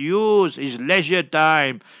then use his leisure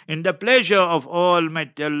time in the pleasure of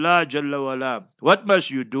Almighty Allah Jalla wala. What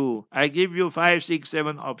must you do? I give you 5, 6,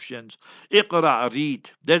 7 options. Iqra, read.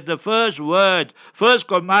 That's the first word, first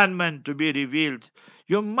commandment to be revealed.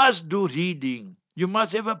 You must do reading. You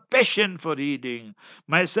must have a passion for reading.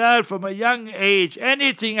 Myself, from a young age,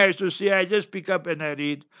 anything I used to see, I just pick up and I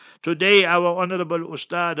read. Today, our Honorable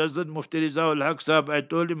Ustad, Hazrat Mufti Rizal Haq Sahab, I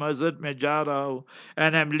told him, Hazrat, main ja raha hu,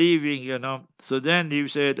 and I'm leaving, So then he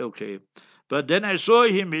said, okay. But then I saw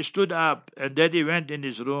him, he stood up, and then he went in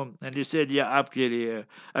his room, and he said, Ya aap ke liye.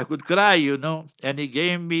 I could cry, and he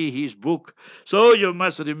gave me his book. So you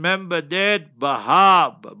must remember that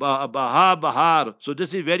Bahar. So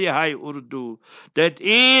this is very high Urdu. That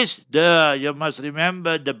is you must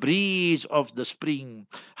remember the breeze of the spring.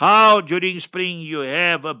 How during spring you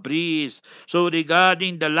have a breeze. So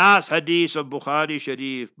regarding the last hadith of Bukhari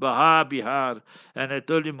Sharif, Bihar, and I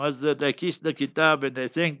told him, Hazrat, I kissed the kitab, and I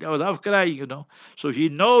thanked, I was half crying, So he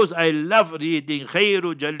knows I love reading.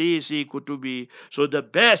 Khairu jalisi kutubi. So the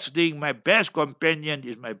best thing, my best companion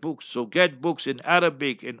is my books. So get books in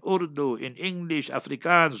Arabic, in Urdu, in English,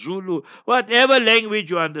 Afrikaans, Zulu, whatever language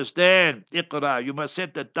you understand. Iqra, you must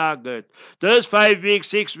set a target. Those 5 weeks,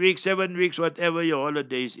 6 weeks, 7 weeks, whatever your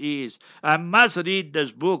holidays is. I must read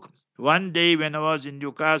this book. One day when I was in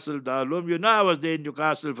Newcastle, Darulum, I was there in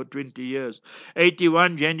Newcastle for 20 years.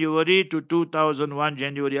 81 January to 2001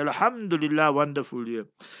 January. Alhamdulillah, wonderful year.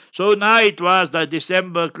 So now it was the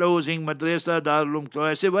December closing Madrasa Darulum.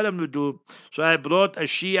 I said, what am I going to do? So I brought a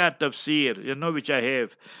Shia tafsir, which I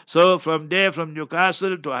have. So from there, from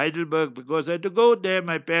Newcastle to Heidelberg, because I had to go there,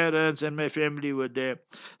 my parents and my family were there.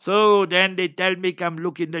 So then they tell me, come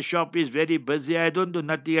look in the shop, it's very busy. I don't do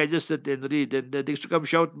nothing, I just sit and read. And they used to come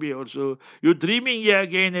shout me also, you're dreaming here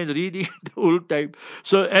again and reading the whole time.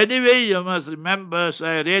 So anyway, you must remember, so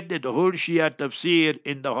I read the whole Shia tafsir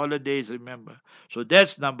in the holidays, remember. So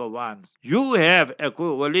that's number one. You have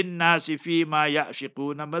وَلِلنَّاسِ فِي مَا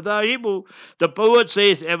يَعْشِقُونَ مَذَاهِبُ. The poet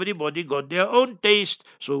says everybody got their own taste.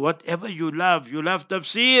 So whatever you love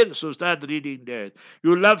tafsir, so start reading that.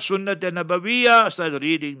 You love Sunnat and Nabawiyah, start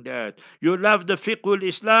reading that. You love the Fiqhul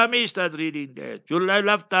Islami, start reading that. You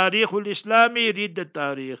love Tarikhul Islami, read the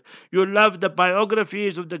Tarikh. You love the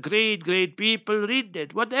biographies of the great, great people, read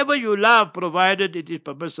that. Whatever you love, provided it is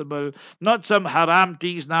permissible. Not some haram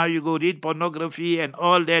things, now you go read pornography and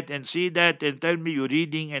all that and see that and tell me you're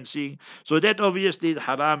reading and seeing. So that obviously is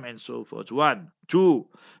haram and so forth. One. 2.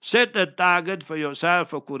 Set a target for yourself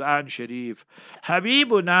for Quran Sharif.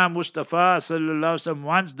 Habibuna Mustafa sallallahu alaihi wasallam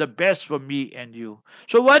wants the best for me and you.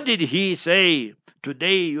 So what did he say?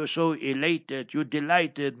 Today you're so elated, you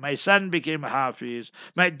delighted. My son became Hafiz,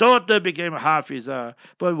 my daughter became Hafiza.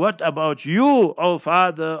 But what about you, O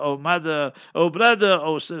father, O mother, O brother,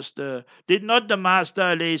 O sister? Did not the Master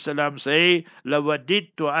alayhi salam say,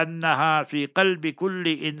 لَوَدِدْتُ أَنَّهَا فِي قَلْبِ كُلِّ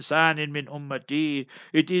إِنسَانٍ مِّنْ أُمَّتِي?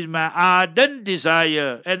 It is my ardent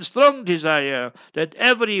desire and strong desire that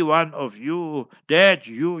every one of you, that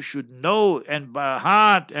you should know and by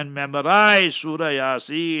heart and memorize Surah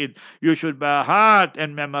Yasin. You should by heart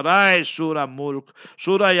and memorize Surah Mulk.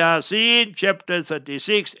 Surah Yasin, chapter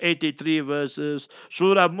 36, 83 verses.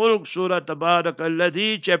 Surah Mulk, Surah Tabarak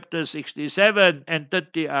Alladhi, chapter 67 and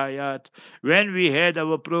 30 ayat. When we had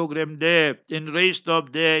our program there, in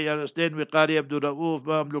Raystop there, you understand, with Qari Abdul Rauf,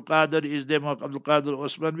 Abdul Qadir is there, Abdul Qadir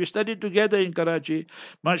Osman. We studied together in Karachi.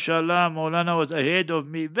 MashaAllah, Maulana was ahead of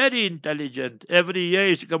me, very intelligent. Every year he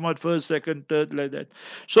used to come out first, second, third, like that.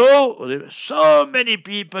 So many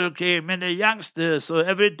people came, and the youngsters. So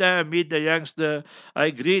every time I meet the youngster, I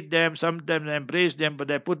greet them, sometimes I embrace them, but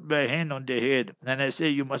I put my hand on their head and I say,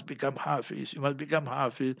 you must become Hafiz, you must become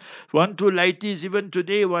Hafiz. One, two lighties, even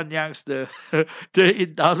today, one youngster in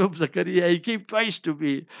Darul Zakaria, he came twice to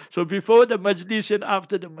me. So before the majlis and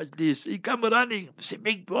after the majlis, he come running, say,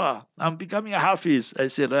 make dua, I'm becoming a Hafiz. I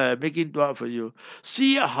said, I'm making dua for you.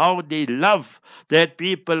 See how they love that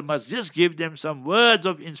people must just give them some words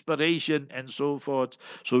of inspiration and so forth.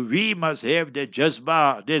 So we must have the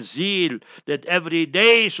jazba, the zeal, that every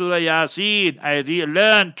day Surah Yasin, I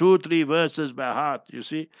learn 2-3 verses by heart, you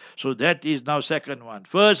see. So that is now second one.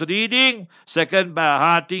 First reading, second by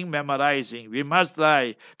hearting, memorizing. We must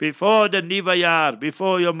try before the Nivayar,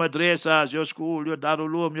 before your madrasas, your school, your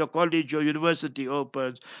Darulum, your college, your university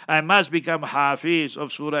opens. I must become Hafiz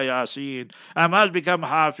of Surah Yasin. I must become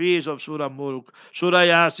Hafiz of Surah Mulk. Surah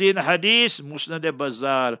Yasin Hadith, Musnad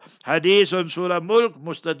Bazar. Hadith on Surah Mulk,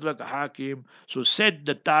 Mustadrak Hakim. So set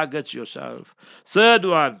the targets yourself. Third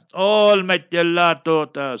one, Almighty Allah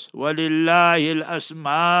taught us, وَلِلَّهِ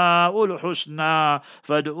الْأَسْمَاءُ الْحُسْنَى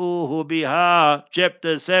فَادْعُوهُ بِهَا.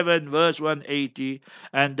 Chapter 7, verse 180.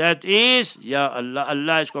 And that is, Ya Allah,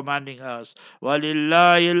 Allah is commanding us,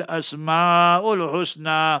 وَلِلَّهِ الْأَسْمَاءُ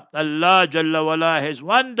الْحُسْنَى. Allah Jalla wala has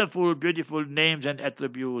wonderful, beautiful names and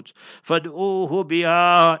attributes. فَادْعُوهُ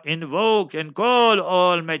بِهَا. Invoke and call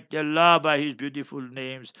Almighty Allah by His beautiful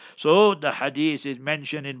names. So the hadith is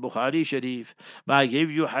mentioned in Bukhari Sharif. I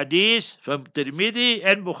give you hadith from Tirmidhi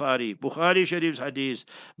and Bukhari. Bukhari Sharif's hadith.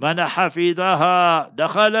 Man hafidaha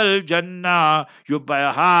dakhal al-jannah. You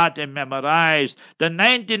by heart and memorize the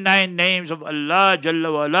 99 names of Allah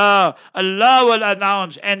Jalla wala. Allah will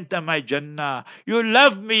announce, enter my Jannah. You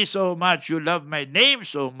love me so much. You love my name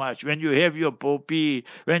so much. When you have your popi,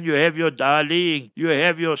 when you have your darling, you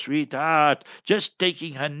have your sweetheart. Just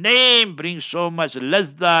taking her name brings so much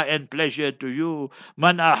lazza and pleasure to you.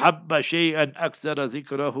 Man ahabba shay'an akthara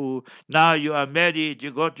dhikrahu. Now you are married,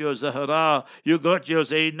 you got your Zahra, you got your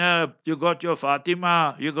Zainab, you got your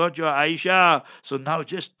Fatima, you got your Aisha. So now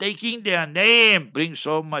just taking their name brings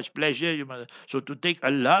so much pleasure. So to take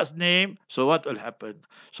Allah's name, so what will happen?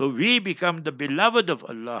 So we become the beloved of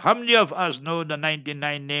Allah. How many of us know the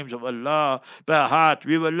 99 names of Allah by heart?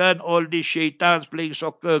 We will learn all these shaitans playing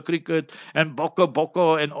soccer, cricket, and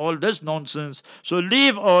boko and all this nonsense. So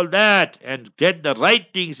leave all that and get the right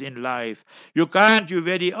things in life. You can't, you're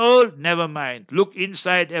very old, never mind. Look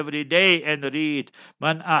inside every day and read.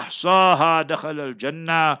 Man ahsaha dakhal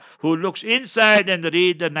al-jannah. Who looks inside and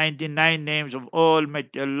read the 99 names of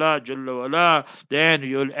Almighty Allah Jalla wala, then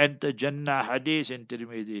you'll enter Jannah. Hadith in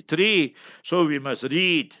Tirmidhi. 3. So we must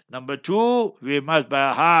read. Number 2, we must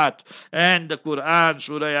by heart. And the Quran,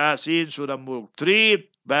 Surah Yasin, Surah Mulk. 3,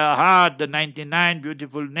 by heart the 99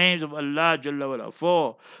 beautiful names of Allah Jalla wala.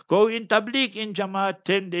 4. Go in tabligh in Jamaat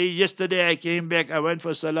 10 days. Yesterday I came back, I went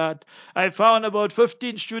for Salat. I found about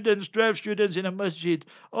 15 students, 12 students in a masjid,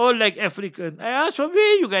 all like African. I asked from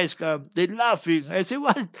where you guys come. They're laughing. I say,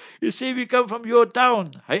 what? You say we come from your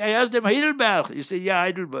town. I asked them, Heidelberg. You say, yeah,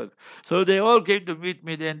 Heidelberg. So they all came to meet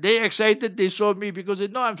me then. They excited, they saw me because they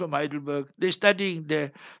know I'm from Heidelberg. They're studying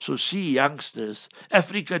there. So see youngsters,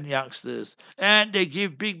 African youngsters, and they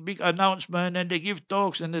give big announcement and they give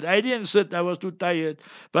talks and that. I didn't sit, I was too tired.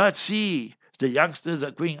 But see, The youngsters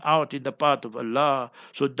are going out in the path of Allah.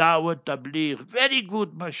 So Dawat Tabligh, very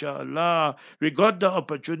good, mashallah. We got the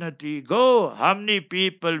opportunity. Go. How many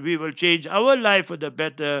people we will change our life for the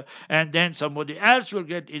better, and then somebody else will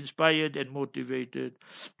get inspired and motivated.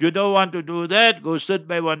 You don't want to do that? Go sit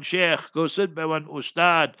by one sheikh, go sit by one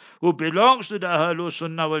ustad who belongs to the Ahlul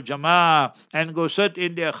Sunnah wal Jama'ah, and go sit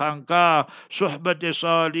in their khanqa, suhbat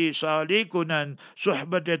sali sali kunan,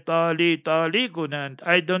 suhbat tali tali kunan.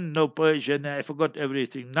 I don't know Persian, I forgot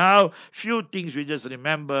everything. Now, few things we just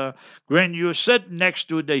remember. When you sit next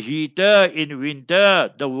to the heater in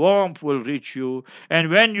winter, the warmth will reach you.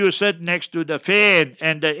 And when you sit next to the fan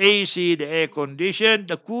and the AC, the air condition,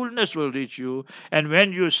 the coolness will reach you. And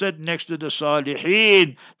when you sit next to the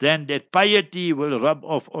salihin, then that piety will rub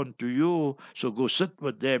off onto you. So go sit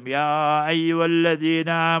with them. Ya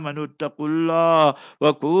ayyuhalladhina amanu taqullah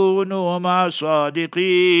wa kunu ma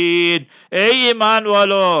sadiqin. Ay iman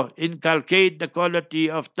walo, inculcate the quality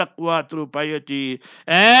of taqwa through piety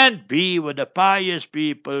and be with the pious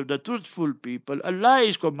people, the truthful people. Allah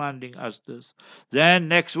is commanding us this. Then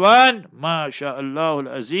next one, MashaAllah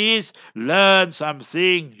al-Aziz, learn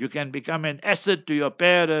something. You can become an asset to your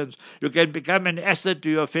parents. You can become an asset to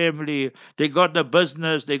your family. They got the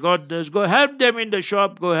business, they got this. Go help them in the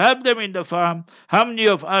shop, go help them in the farm. How many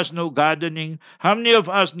of us know gardening? How many of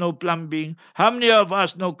us know plumbing? How many of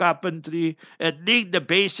us know carpentry? At least the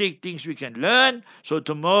basic things we can learn. So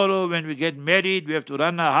tomorrow when we get married, we have to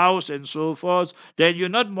run a house and so forth. Then you're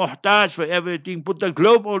not muhtaj for everything. Put the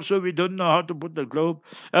globe also, we don't know how to put the globe.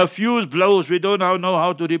 A fuse blows, we don't know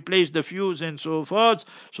how to replace the fuse and so forth.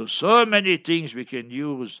 So many things we can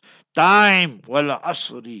use. Time, wala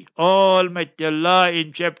asri. Almighty Allah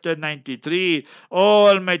in chapter 93,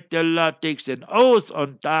 Almighty Allah takes an oath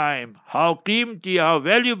on time. How qimti, how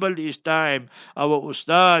valuable is time. Our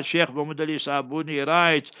Ustad Sheikh Muhammad Ali Sabuni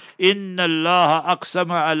writes, Inna Allah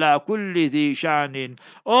aqsama ala kulli dhi shanin.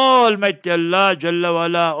 Almighty Allah Jalla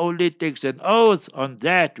wala only takes an oath on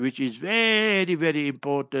that which is very, very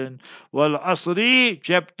important. Wal Asri,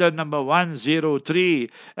 chapter number 103.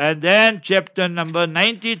 And then chapter number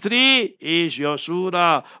 93 is your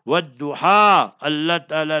surah Wad-Duha. Allah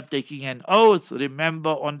Ta'ala taking an oath.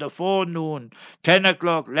 Remember on the forenoon, 10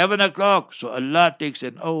 o'clock, 11 o'clock. So Allah takes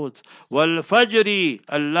an oath. Wal Fajri,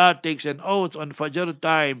 Allah takes an oath on Fajr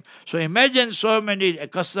time. So imagine so many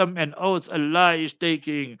custom and oath Allah is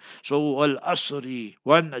taking. So Wal Asri,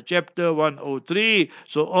 chapter 103.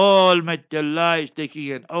 So Almighty Allah is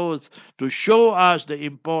taking an oath to show us the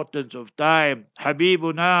importance of time.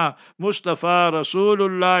 Habibuna Mustafa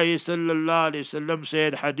Rasulullah sallallahu alayhi wasallam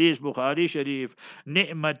said, Hadith Bukhari Sharif,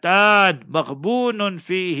 Ni'matan maghbunun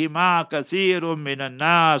fihima kathirun minan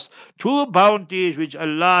nas. Two bounties which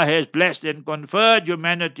Allah has blessed and conferred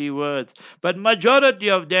humanity with, but majority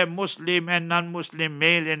of them, Muslim and non-Muslim,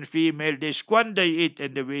 male and female, they squander it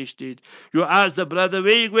and they waste it. You ask the brother,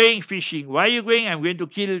 where are you going? Fishing. Why are you going? I'm going to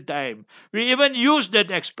kill time. We even use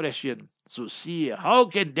that expression. So see, how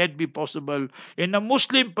can that be possible in a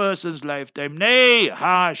Muslim person's lifetime? Nay,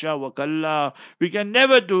 hasha wa kalla. We can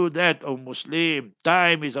never do that, O Muslim.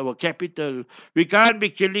 Time is our capital. We can't be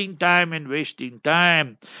killing time and wasting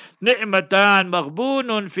time. Ni'matan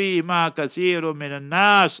maghbunun fihima kathirun minan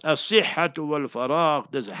nas. As-sihhatu wal faragh.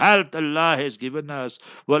 This health Allah has given us.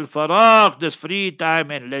 Wal faragh, this free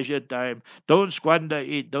time and leisure time. Don't squander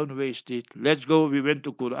it, don't waste it. Let's go. We went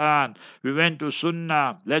to Quran. We went to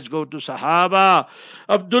Sunnah. Let's go to Sahaba.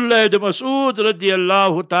 Abdullah ibn Mas'ud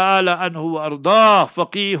radiyallahu ta'ala anhu wa ardah,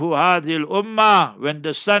 faqihu hadhihi al-ummah. When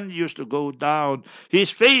the sun used to go down,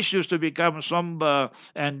 his face used to become somber,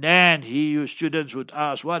 and then students would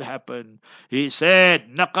ask, what happened? He said,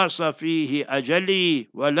 naqasa fihi ajali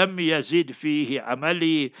wa lam yazid fihi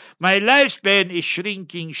amali. My lifespan is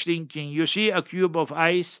shrinking. You see a cube of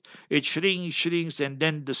ice, it shrinks and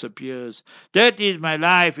then disappears. That is my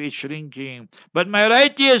life, is shrinking. But my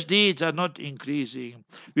righteous deeds are not increasing.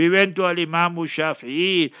 We went to Al-Imam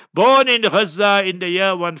Shafi'i, born in Gaza in the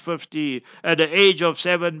year 150. At the age of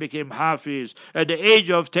 7 became Hafiz. At the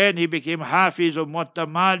age of 10 he became Hafiz of Muwatta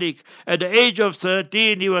Malik. At the age of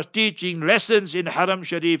 13 he was teaching lessons in Haram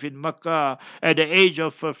Sharif in Makkah. At the age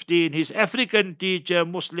of 15 his African teacher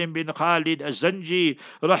Muslim bin Khalid Az-Zanji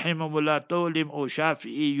rahimahullah told him, O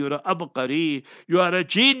Shafi'i, you're a abqari, you are a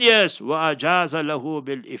genius. Wa ajaza lahu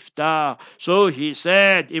bil ifta. So he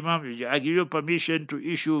said, Imam you. I give you permission to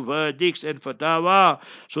issue verdicts and fatwa.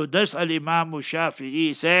 So this Al-Imam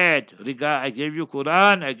Shafi'i said, I gave you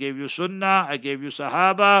Quran, I gave you Sunnah, I gave you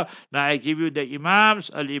Sahaba, now I give you the Imams.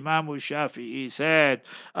 Al-Imam Shafi'i said,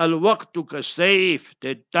 Al-Waqtu Kasayf,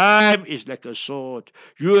 the time is like a sword.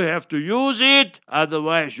 You have to use it,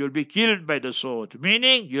 otherwise you'll be killed by the sword.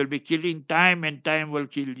 Meaning, you'll be killing time and time will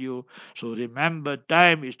kill you. So remember,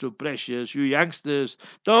 time is too precious. You youngsters,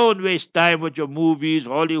 don't waste time with your movies,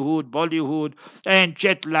 Hollywood, Bollywood, and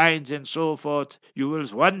chat lines and so forth. You will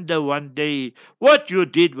wonder one day what you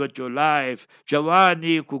did with your life.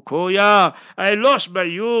 Jawani kukoya, I lost my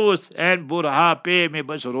youth, and burhape me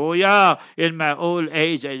bas roya. In my old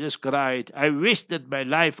age, I just cried. I wasted my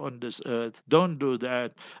life on this earth. Don't do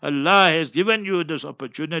that. Allah has given you this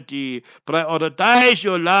opportunity. Prioritize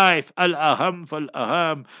your life. Al-aham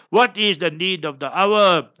fal-aham. What is the need of the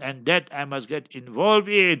hour? And that I must get involved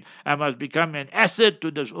in. I must become an asset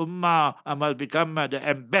to this ummah. I must become the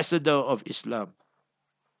ambassador of Islam.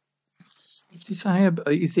 Mufti Sahib,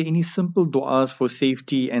 is there any simple du'as for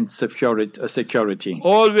safety and security?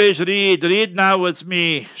 Always read now with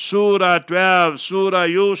me. Surah 12, Surah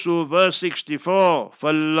Yusuf, verse 64.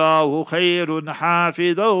 فَاللَّهُ خَيْرٌ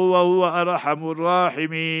حَافِظًا وَهُوَ أَرْحَمُ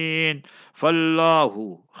الرَّاحِمِينَ.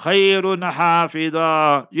 Fallahu khairun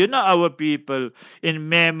hafidha. You know our people in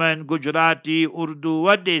Memon, Gujarati, Urdu,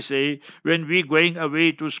 what they say when we going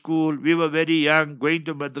away to school, we were very young, going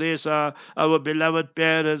to madrasa, our beloved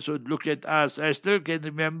parents would look at us. I still can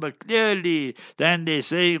remember clearly. Then they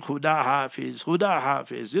say, Khuda Hafiz, Khuda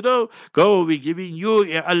Hafiz. You know, go, we're giving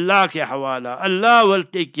you Allah ke hawala. Allah will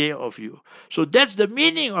take care of you. So that's the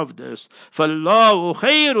meaning of this. Fallahu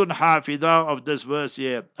khairun hafidha of this verse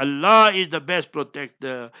here. Allah is the best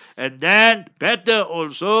protector. And then better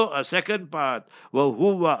also a second part.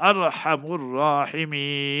 وَهُوَ أَرْحَمُ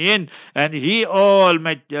الرَّاحِمِينَ. And He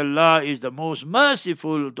Almighty Allah is the most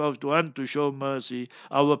merciful of the one to show mercy.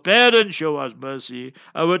 Our parents show us mercy.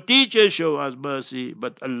 Our teachers show us mercy.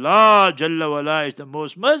 But Allah Jalla wala is the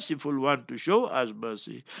most merciful one to show us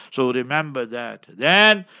mercy. So remember that.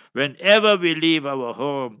 Then whenever we leave our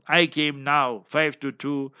home, I came now 5 to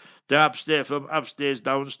 2. Upstairs, from upstairs,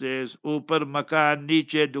 downstairs, ऊपर मकान,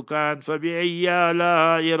 नीचे दुकान, فبأي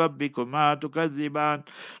آلاء ربكما تكذبان.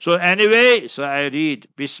 So anyway, so I read,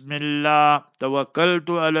 Bismillah,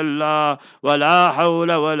 tawakkaltu ala Allah, wa la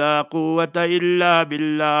hawla wa la quwwata illa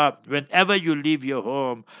billah. Whenever you leave your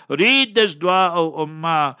home, read this dua, O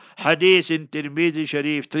Ummah. Hadith in Tirmidhi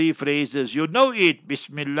Sharif, 3 phrases. You know it.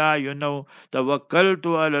 Bismillah, you know.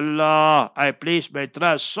 Tawakkaltu ala Allah. I place my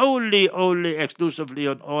trust solely, only, exclusively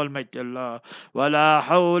on Almighty Allah. Wala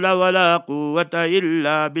hawla wala quwwata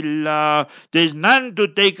illa billah. There's none to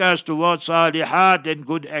take us towards salihat and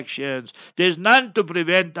good actions. There's none to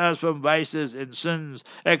prevent us from vices and sins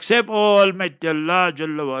except Almighty Allah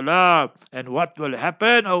Jalla wala. And what will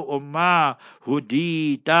happen, O Ummah?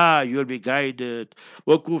 Hudita, you'll be guided.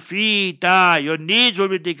 Wakufita, your needs will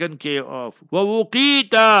be taken care of.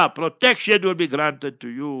 Wawukita, protection will be granted to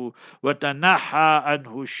you. Watanaha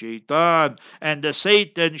anhu shaitan, and the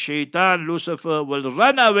Shaitan, Lucifer, will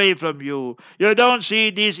run away from you. You don't see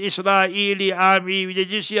this Israeli army, they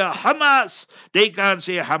just hear Hamas. They can't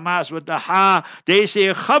say Hamas with the Ha, they say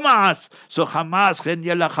Hamas. So Hamas,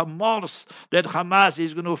 that Hamas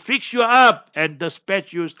is going to fix you up and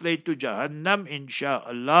dispatch you straight to Jahannam,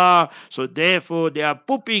 inshallah. So therefore, they are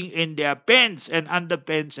pooping in their pants and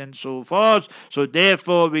underpants and so forth. So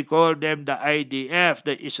therefore, we call them the IDF,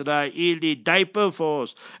 the Israeli Diaper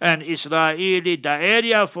Force, and Israeli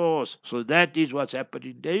Diarrhea Force. So that is what's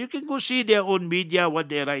happening there. You can go see their own media, what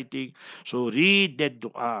they're writing. So read that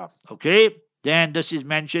dua. Okay? Then this is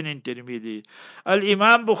mentioned in Tirmidhi.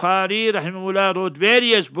 Al-Imam Bukhari rahimahullah wrote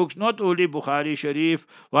various books, not only Bukhari Sharif.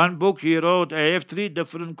 One book he wrote, I have 3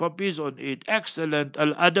 different copies on it. Excellent.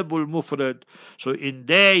 Al-Adabul Mufrad. So in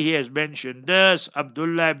there he has mentioned this.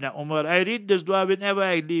 Abdullah ibn Umar. I read this dua whenever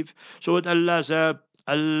I leave. So what Allah said,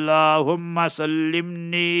 Allahumma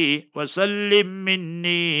sallimni wa sallim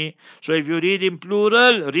minni. So if you read in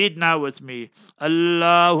plural, read now with me.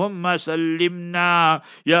 Allahumma sallimna.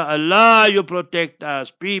 Ya Allah, you protect us.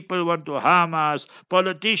 People want to harm us.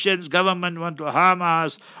 Politicians, government want to harm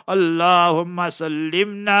us. Allahumma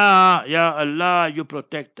sallimna. Ya Allah, you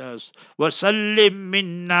protect us. Wa sallim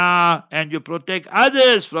minna. And you protect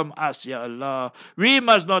others from us, Ya Allah. We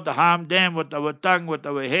must not harm them with our tongue, with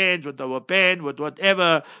our hands, with our pen, with whatever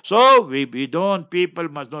whatever. So we don't, people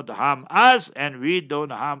must not harm us, and we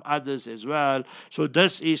don't harm others as well. So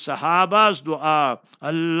this is Sahaba's dua.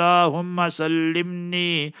 Allahumma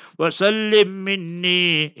sallimni wa sallim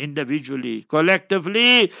minni, individually.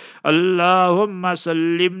 Collectively, Allahumma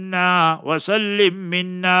sallimna wa sallim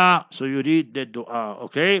minna. So you read the dua,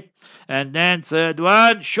 okay? And then third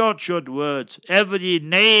one, short words. Every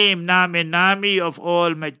name, nami of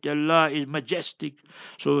Almighty Allah is majestic.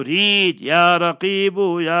 So read, Ya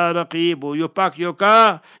Raqibu, Ya Raqibu. You park your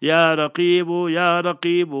car, Ya Raqibu, Ya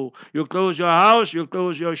Raqibu. You close your house, you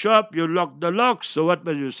close your shop, you lock the locks. So what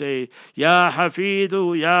will you say? Ya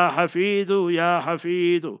Hafidhu, Ya Hafidhu, Ya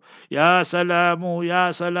Hafidhu. Ya Salamu, Ya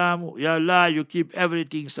Salamu. Ya Allah, you keep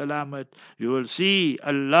everything salamat. You will see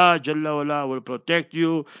Allah Jalla wala will protect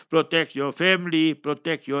you, protect your family,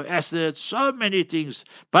 protect your assets, so many things.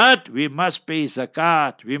 But we must pay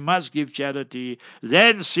zakat, we must give charity.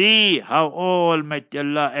 Then see how Almighty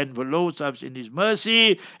Allah envelopes us in His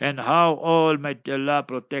mercy, and how Almighty Allah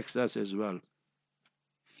protects us as well.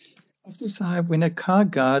 Mufti Sahib, when a car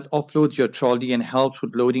guard offloads your trolley and helps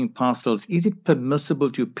with loading parcels, is it permissible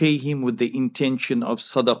to pay him with the intention of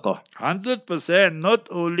sadaqah? 100%. Not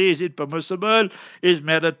only is it permissible, it's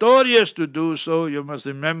meritorious to do so. You must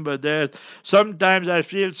remember that. Sometimes I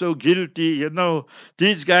feel so guilty.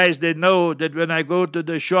 These guys, they know that when I go to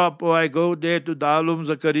the shop or I go there to Dalum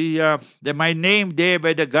Zakaria, that my name there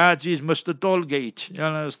by the guards is Mr. Tollgate. You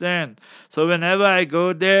understand? So whenever I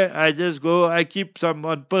go there, I just go, I keep some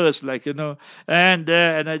on purse, and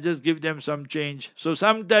I just give them some change. So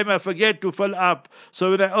sometimes I forget to fill up.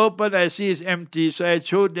 So when I open, I see it's empty. So I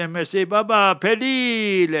showed them, I say, Baba,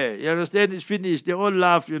 Pelile. You understand? It's finished. They all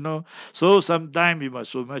laugh, So sometimes we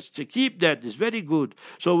must so much to keep that. It's very good.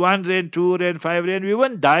 So 1 rand, 2 rand, 5 rand, we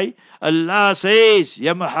won't die. Allah says,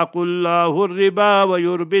 Yamhaqullahu riba wa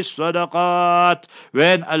yurbis sadaqat.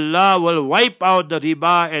 When Allah will wipe out the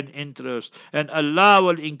riba and interest, and Allah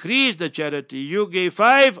will increase the charity. You gave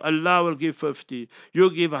 5, Allah will give 50.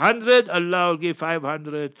 You give 100, Allah will give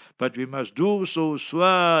 500. But we must do so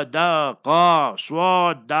swadaqa,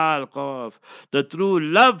 swad dal qaf. The true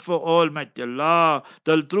love for Almighty Allah,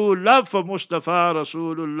 the true love for Mustafa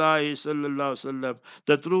Rasulullah sallallahu alaihi wasallam,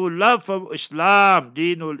 the true love for Islam,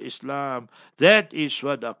 Deenul Islam. That is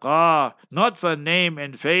sadaqah, not for name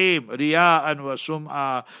and fame, riya and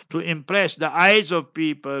wasum'ah, to impress the eyes of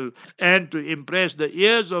people and to impress the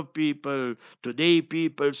ears of people. Today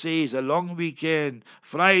people say it's a long weekend.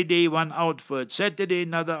 Friday one outfit, Saturday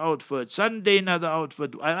another outfit, Sunday another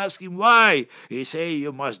outfit. I ask him why. He say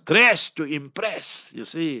you must dress to impress. You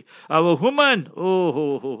see, our woman,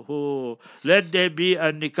 let there be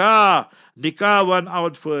a nikah one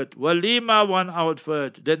outfit, walima one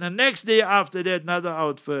outfit, then the next day after that another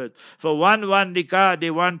outfit. For one nikah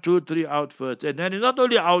they want 2, 3 outfits, and then not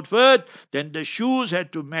only outfit, then the shoes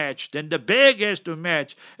had to match, then the bag has to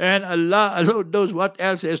match, and Allah alone knows what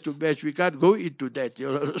else has to match. We can't go into that, you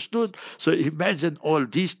understood? So imagine all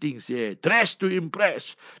these things here. Dress to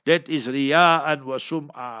impress, that is riya and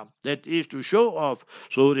wasum'ah, that is to show off.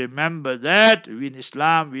 So remember that in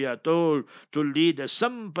Islam we are told to lead a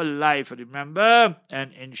simple life, remember,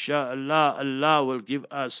 and inshallah Allah will give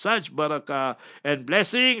us such barakah and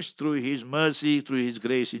blessings through His mercy, through His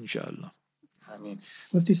grace, inshallah. Ameen.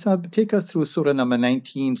 Mufti Sahib, take us through Surah number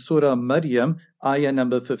 19, Surah Maryam, ayah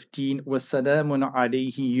number 15, وَسَلَامٌ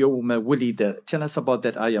عَلَيْهِ يَوْمَ وُلِدَ. Tell us about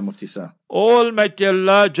that ayah, Mufti Sahib. Almighty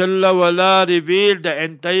Allah Jalla wala revealed the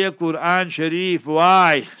entire Quran Sharif.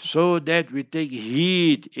 Why? So that we take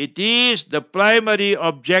heed. It is the primary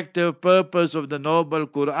objective purpose of the noble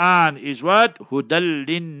Quran is what? Hudal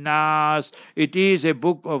linnas. It is a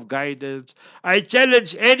book of guidance. I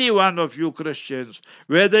challenge any one of you Christians,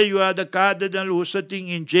 whether you are the cardinal who's sitting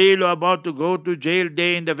in jail or about to go to jail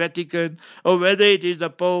day in the Vatican, or whether it is the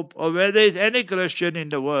Pope, or whether it's any Christian in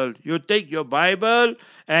the world, you take your Bible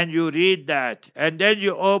and you read that, and then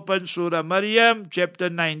you open Surah Maryam chapter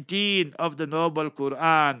 19 of the noble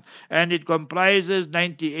Quran, and it comprises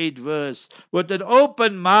 98 verses. With an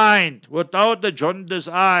open mind, without a jaundiced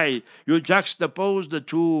eye, you juxtapose the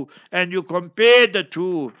two and you compare the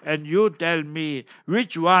two, and you tell me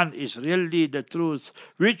which one is really the truth,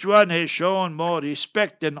 which one has shown more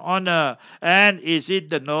respect and honor, and is it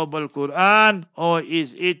the noble Quran or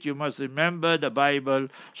is it, you must remember, the Bible?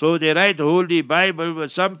 So they write Holy Bible,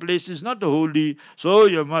 but some places not holy. So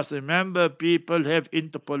you must remember people have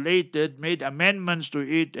interpolated, made amendments to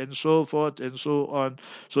it, and so forth and so on.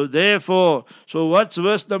 So therefore, so what's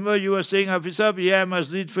verse number you were saying, Hafizab? Yeah, I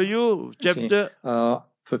must read for you. Chapter. Okay.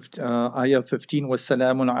 Ayah 15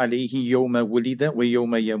 وَالسَّلَامٌ عَلَيْهِ يَوْمَ وُلِدَ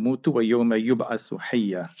وَيَوْمَ يَمُوتُ وَيَوْمَ يُبْعَثُ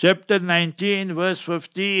حَيًّا. Chapter 19, verse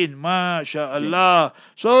 15. MashaAllah.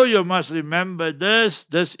 So you must remember this.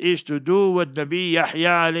 This is to do with Nabi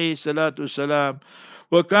Yahya alayhi salatu salam.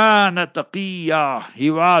 وَكَانَ تَقِيًّا.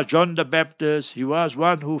 He was John the Baptist. He was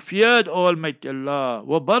one who feared Almighty Allah.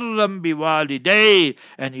 وَبَرًّا بِوَالِدَيْهِ.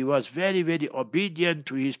 And he was very, very obedient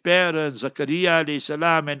to his parents, Zachariah alayhi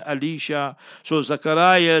salam and Elisha. So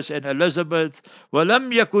Zacharias and Elizabeth.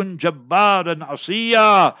 وَلَمْ يَكُنْ جَبَّارًا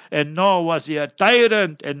عَصِيًّا. And nor was he a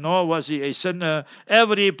tyrant, and nor was he a sinner.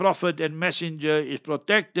 Every prophet and messenger is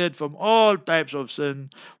protected from all types of sin.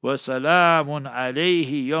 وَسَلَامٌ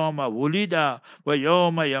عَلَيْهِ يَوْمَ وُلِدَ وَيَوْمَ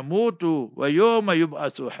يَمُوتُ وَيَوْمَ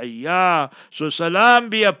يُبْعَثُ حَيًّا. So salam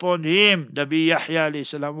be upon him, Nabi Yahya alayhi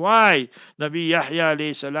salam. Why? Nabi Yahya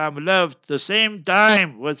alayhi salam lived the same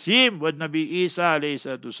time with him, with Nabi Isa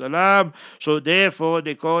alayhi salam. So therefore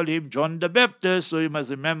they call him John the Baptist. So you must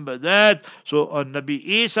remember that. So on Nabi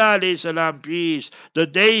Isa alayhi salam peace, the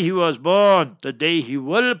day he was born, the day he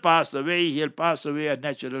will pass away, he'll pass away a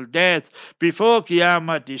natural death. Before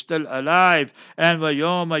Qiyamah he's still alive. And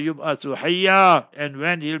وَيَوْمَ يُبْعَثُ حَيًّا. And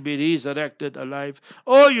when he'll be resurrected alive.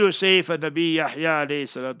 Or you say for Nabi Yahya alayhi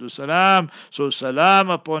salatu salam, so salam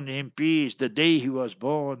upon him peace, the day he was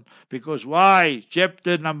born. Because why?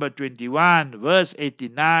 Chapter number 21, verse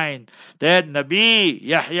 89, that Nabi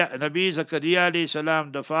Zakaria alayhi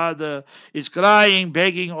salam, the father, is crying,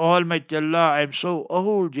 begging Almighty Allah, I'm so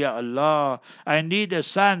old, Ya Allah. I need a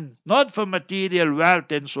son, not for material wealth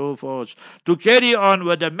and so forth, to carry on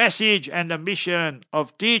with the message and the mission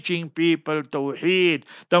of teaching people Tawheed,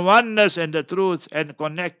 the oneness and the truth, and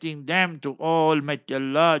connecting them to Almighty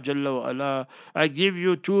Allah Jalla wa Ala. I give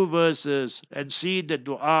you two verses and see the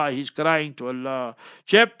dua he's crying to Allah.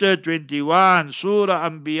 Chapter 21, Surah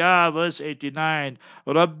Anbiya, verse 89.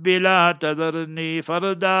 Rabbi la tadharni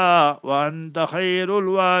farda wa anta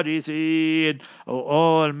khairul warithin. O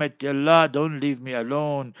Almighty Allah, don't leave me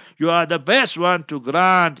alone. You are the best one to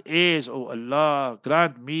grant is, O Allah.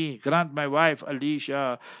 Grant me, grant my wife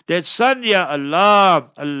Alicia that son, Ya Allah.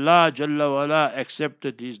 Allah Jalla wa Ala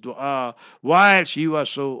accepted his dua while she was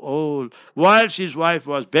so old, while his wife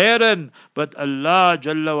was barren. But Allah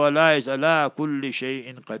Jalla wa Ala is ala kulli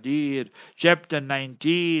shay'in qadir. Chapter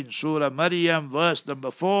 19, Surah Maryam, verse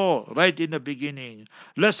number 4, right in the beginning.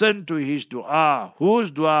 Listen to his dua.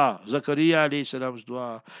 Whose dua? Zakaria alayhi salam's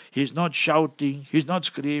dua. He's not shouting, he's not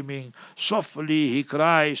screaming. Softly he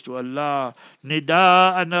cries to Allah.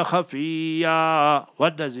 Nida'an khafiya.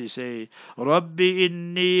 What does he say? Rabbi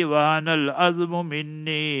inni wa anal azmu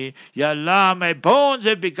minni. Ya Allah, my bones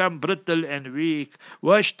have become brittle and weak.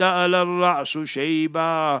 Washta'al al-ra'su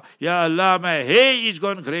shayba. Ya Allah, my hair is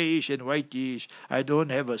gone grayish and whitish. I don't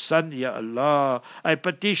have a son, Ya Allah. I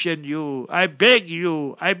petition you, I beg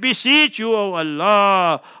you, I beseech you, O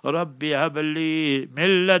Allah. Rabbi habli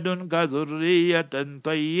min ladunka dhurriyatan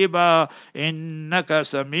tayyiba innaka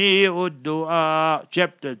sami'ud du'a.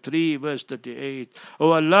 Chapter 3, verse 38.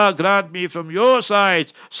 O Allah, grant me from your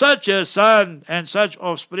side such a son and such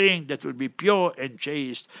offspring that will be pure and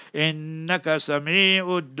chaste. Innaka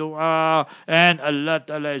sami'ud du'a. And Allah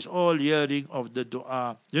Ta'ala is all hearing of the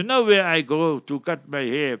dua. You know where I go to cut my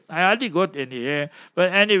hair? I hardly got any hair,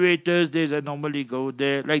 but anyway, Thursdays I normally go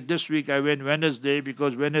there. Like this week I went Wednesday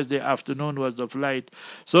because Wednesday afternoon was the flight.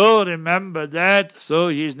 So remember that. So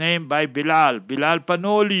he's named by Bilal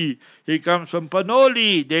Panoli. He comes from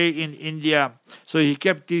Panoli, there in India. So he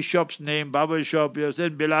kept his shop's name, barber shop. He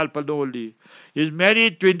said Bilal Panoli. He's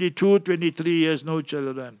married 22, 23 years, no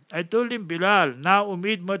children. I told him, Bilal, na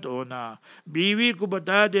umid mat hona. Biwi ko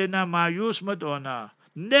bata dena, mayus mat hona.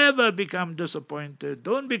 Never become disappointed.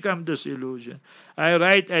 Don't become disillusioned.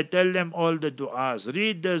 I tell them all the du'as.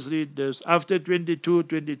 Read this. After 22,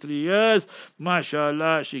 23 years,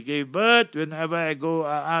 mashallah, she gave birth. Whenever I go,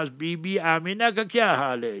 I ask, Bibi Amina ka kya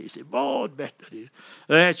haal hai? He said, bahut behtar.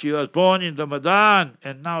 Right? She was born in Ramadan,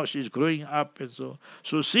 and now she's growing up. And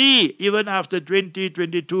so see, even after 20,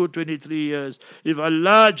 22, 23 years, if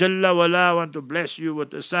Allah Jalla wala want to bless you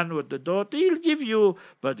with a son, with a daughter, He'll give you.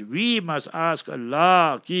 But we must ask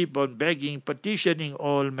Allah, keep on begging, petitioning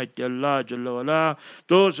Almighty Allah Jalla wala.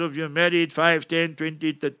 Those of you married 5, 10,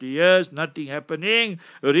 20, 30 years, nothing happening,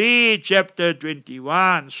 read chapter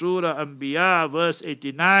 21, Surah Anbiya, verse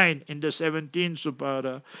 89 in the 17th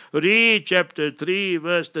Supara. Read chapter 3,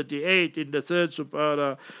 verse 38 in the 3rd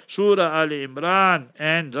Supara, Surah Ali Imran,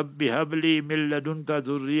 and Rabbi Habli min ladunka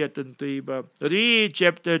dhurriyatan tayyiba. Read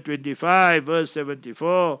chapter 25, verse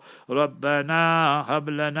 74, Rabbana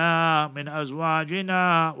hablana min azwajina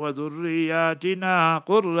أزواجنا وذرياتنا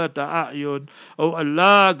قرة أعين. O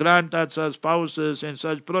Allah, grant us such spouses and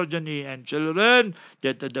such progeny and children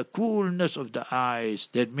that are the coolness of the eyes.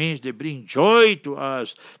 That means they bring joy to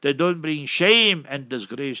us. They don't bring shame and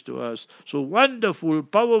disgrace to us. So wonderful,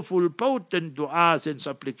 powerful, potent du'as and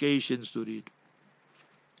supplications to read.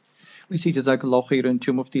 We see Jazakallah khairan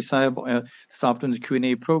to Mufti Sahib. This afternoon's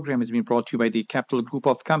Q&A program has been brought to you by the Capital Group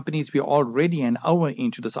of Companies. We are already an hour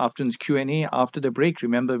into this afternoon's Q&A. After the break,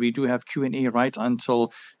 remember, we do have Q&A right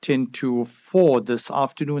until 10 to 4 this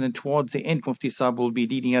afternoon. And towards the end, Mufti Sahib will be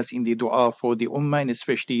leading us in the dua for the Ummah and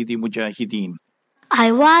especially the Mujahideen.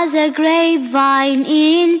 I was a grapevine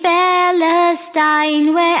in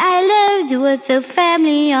Palestine where I lived with a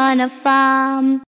family on a farm.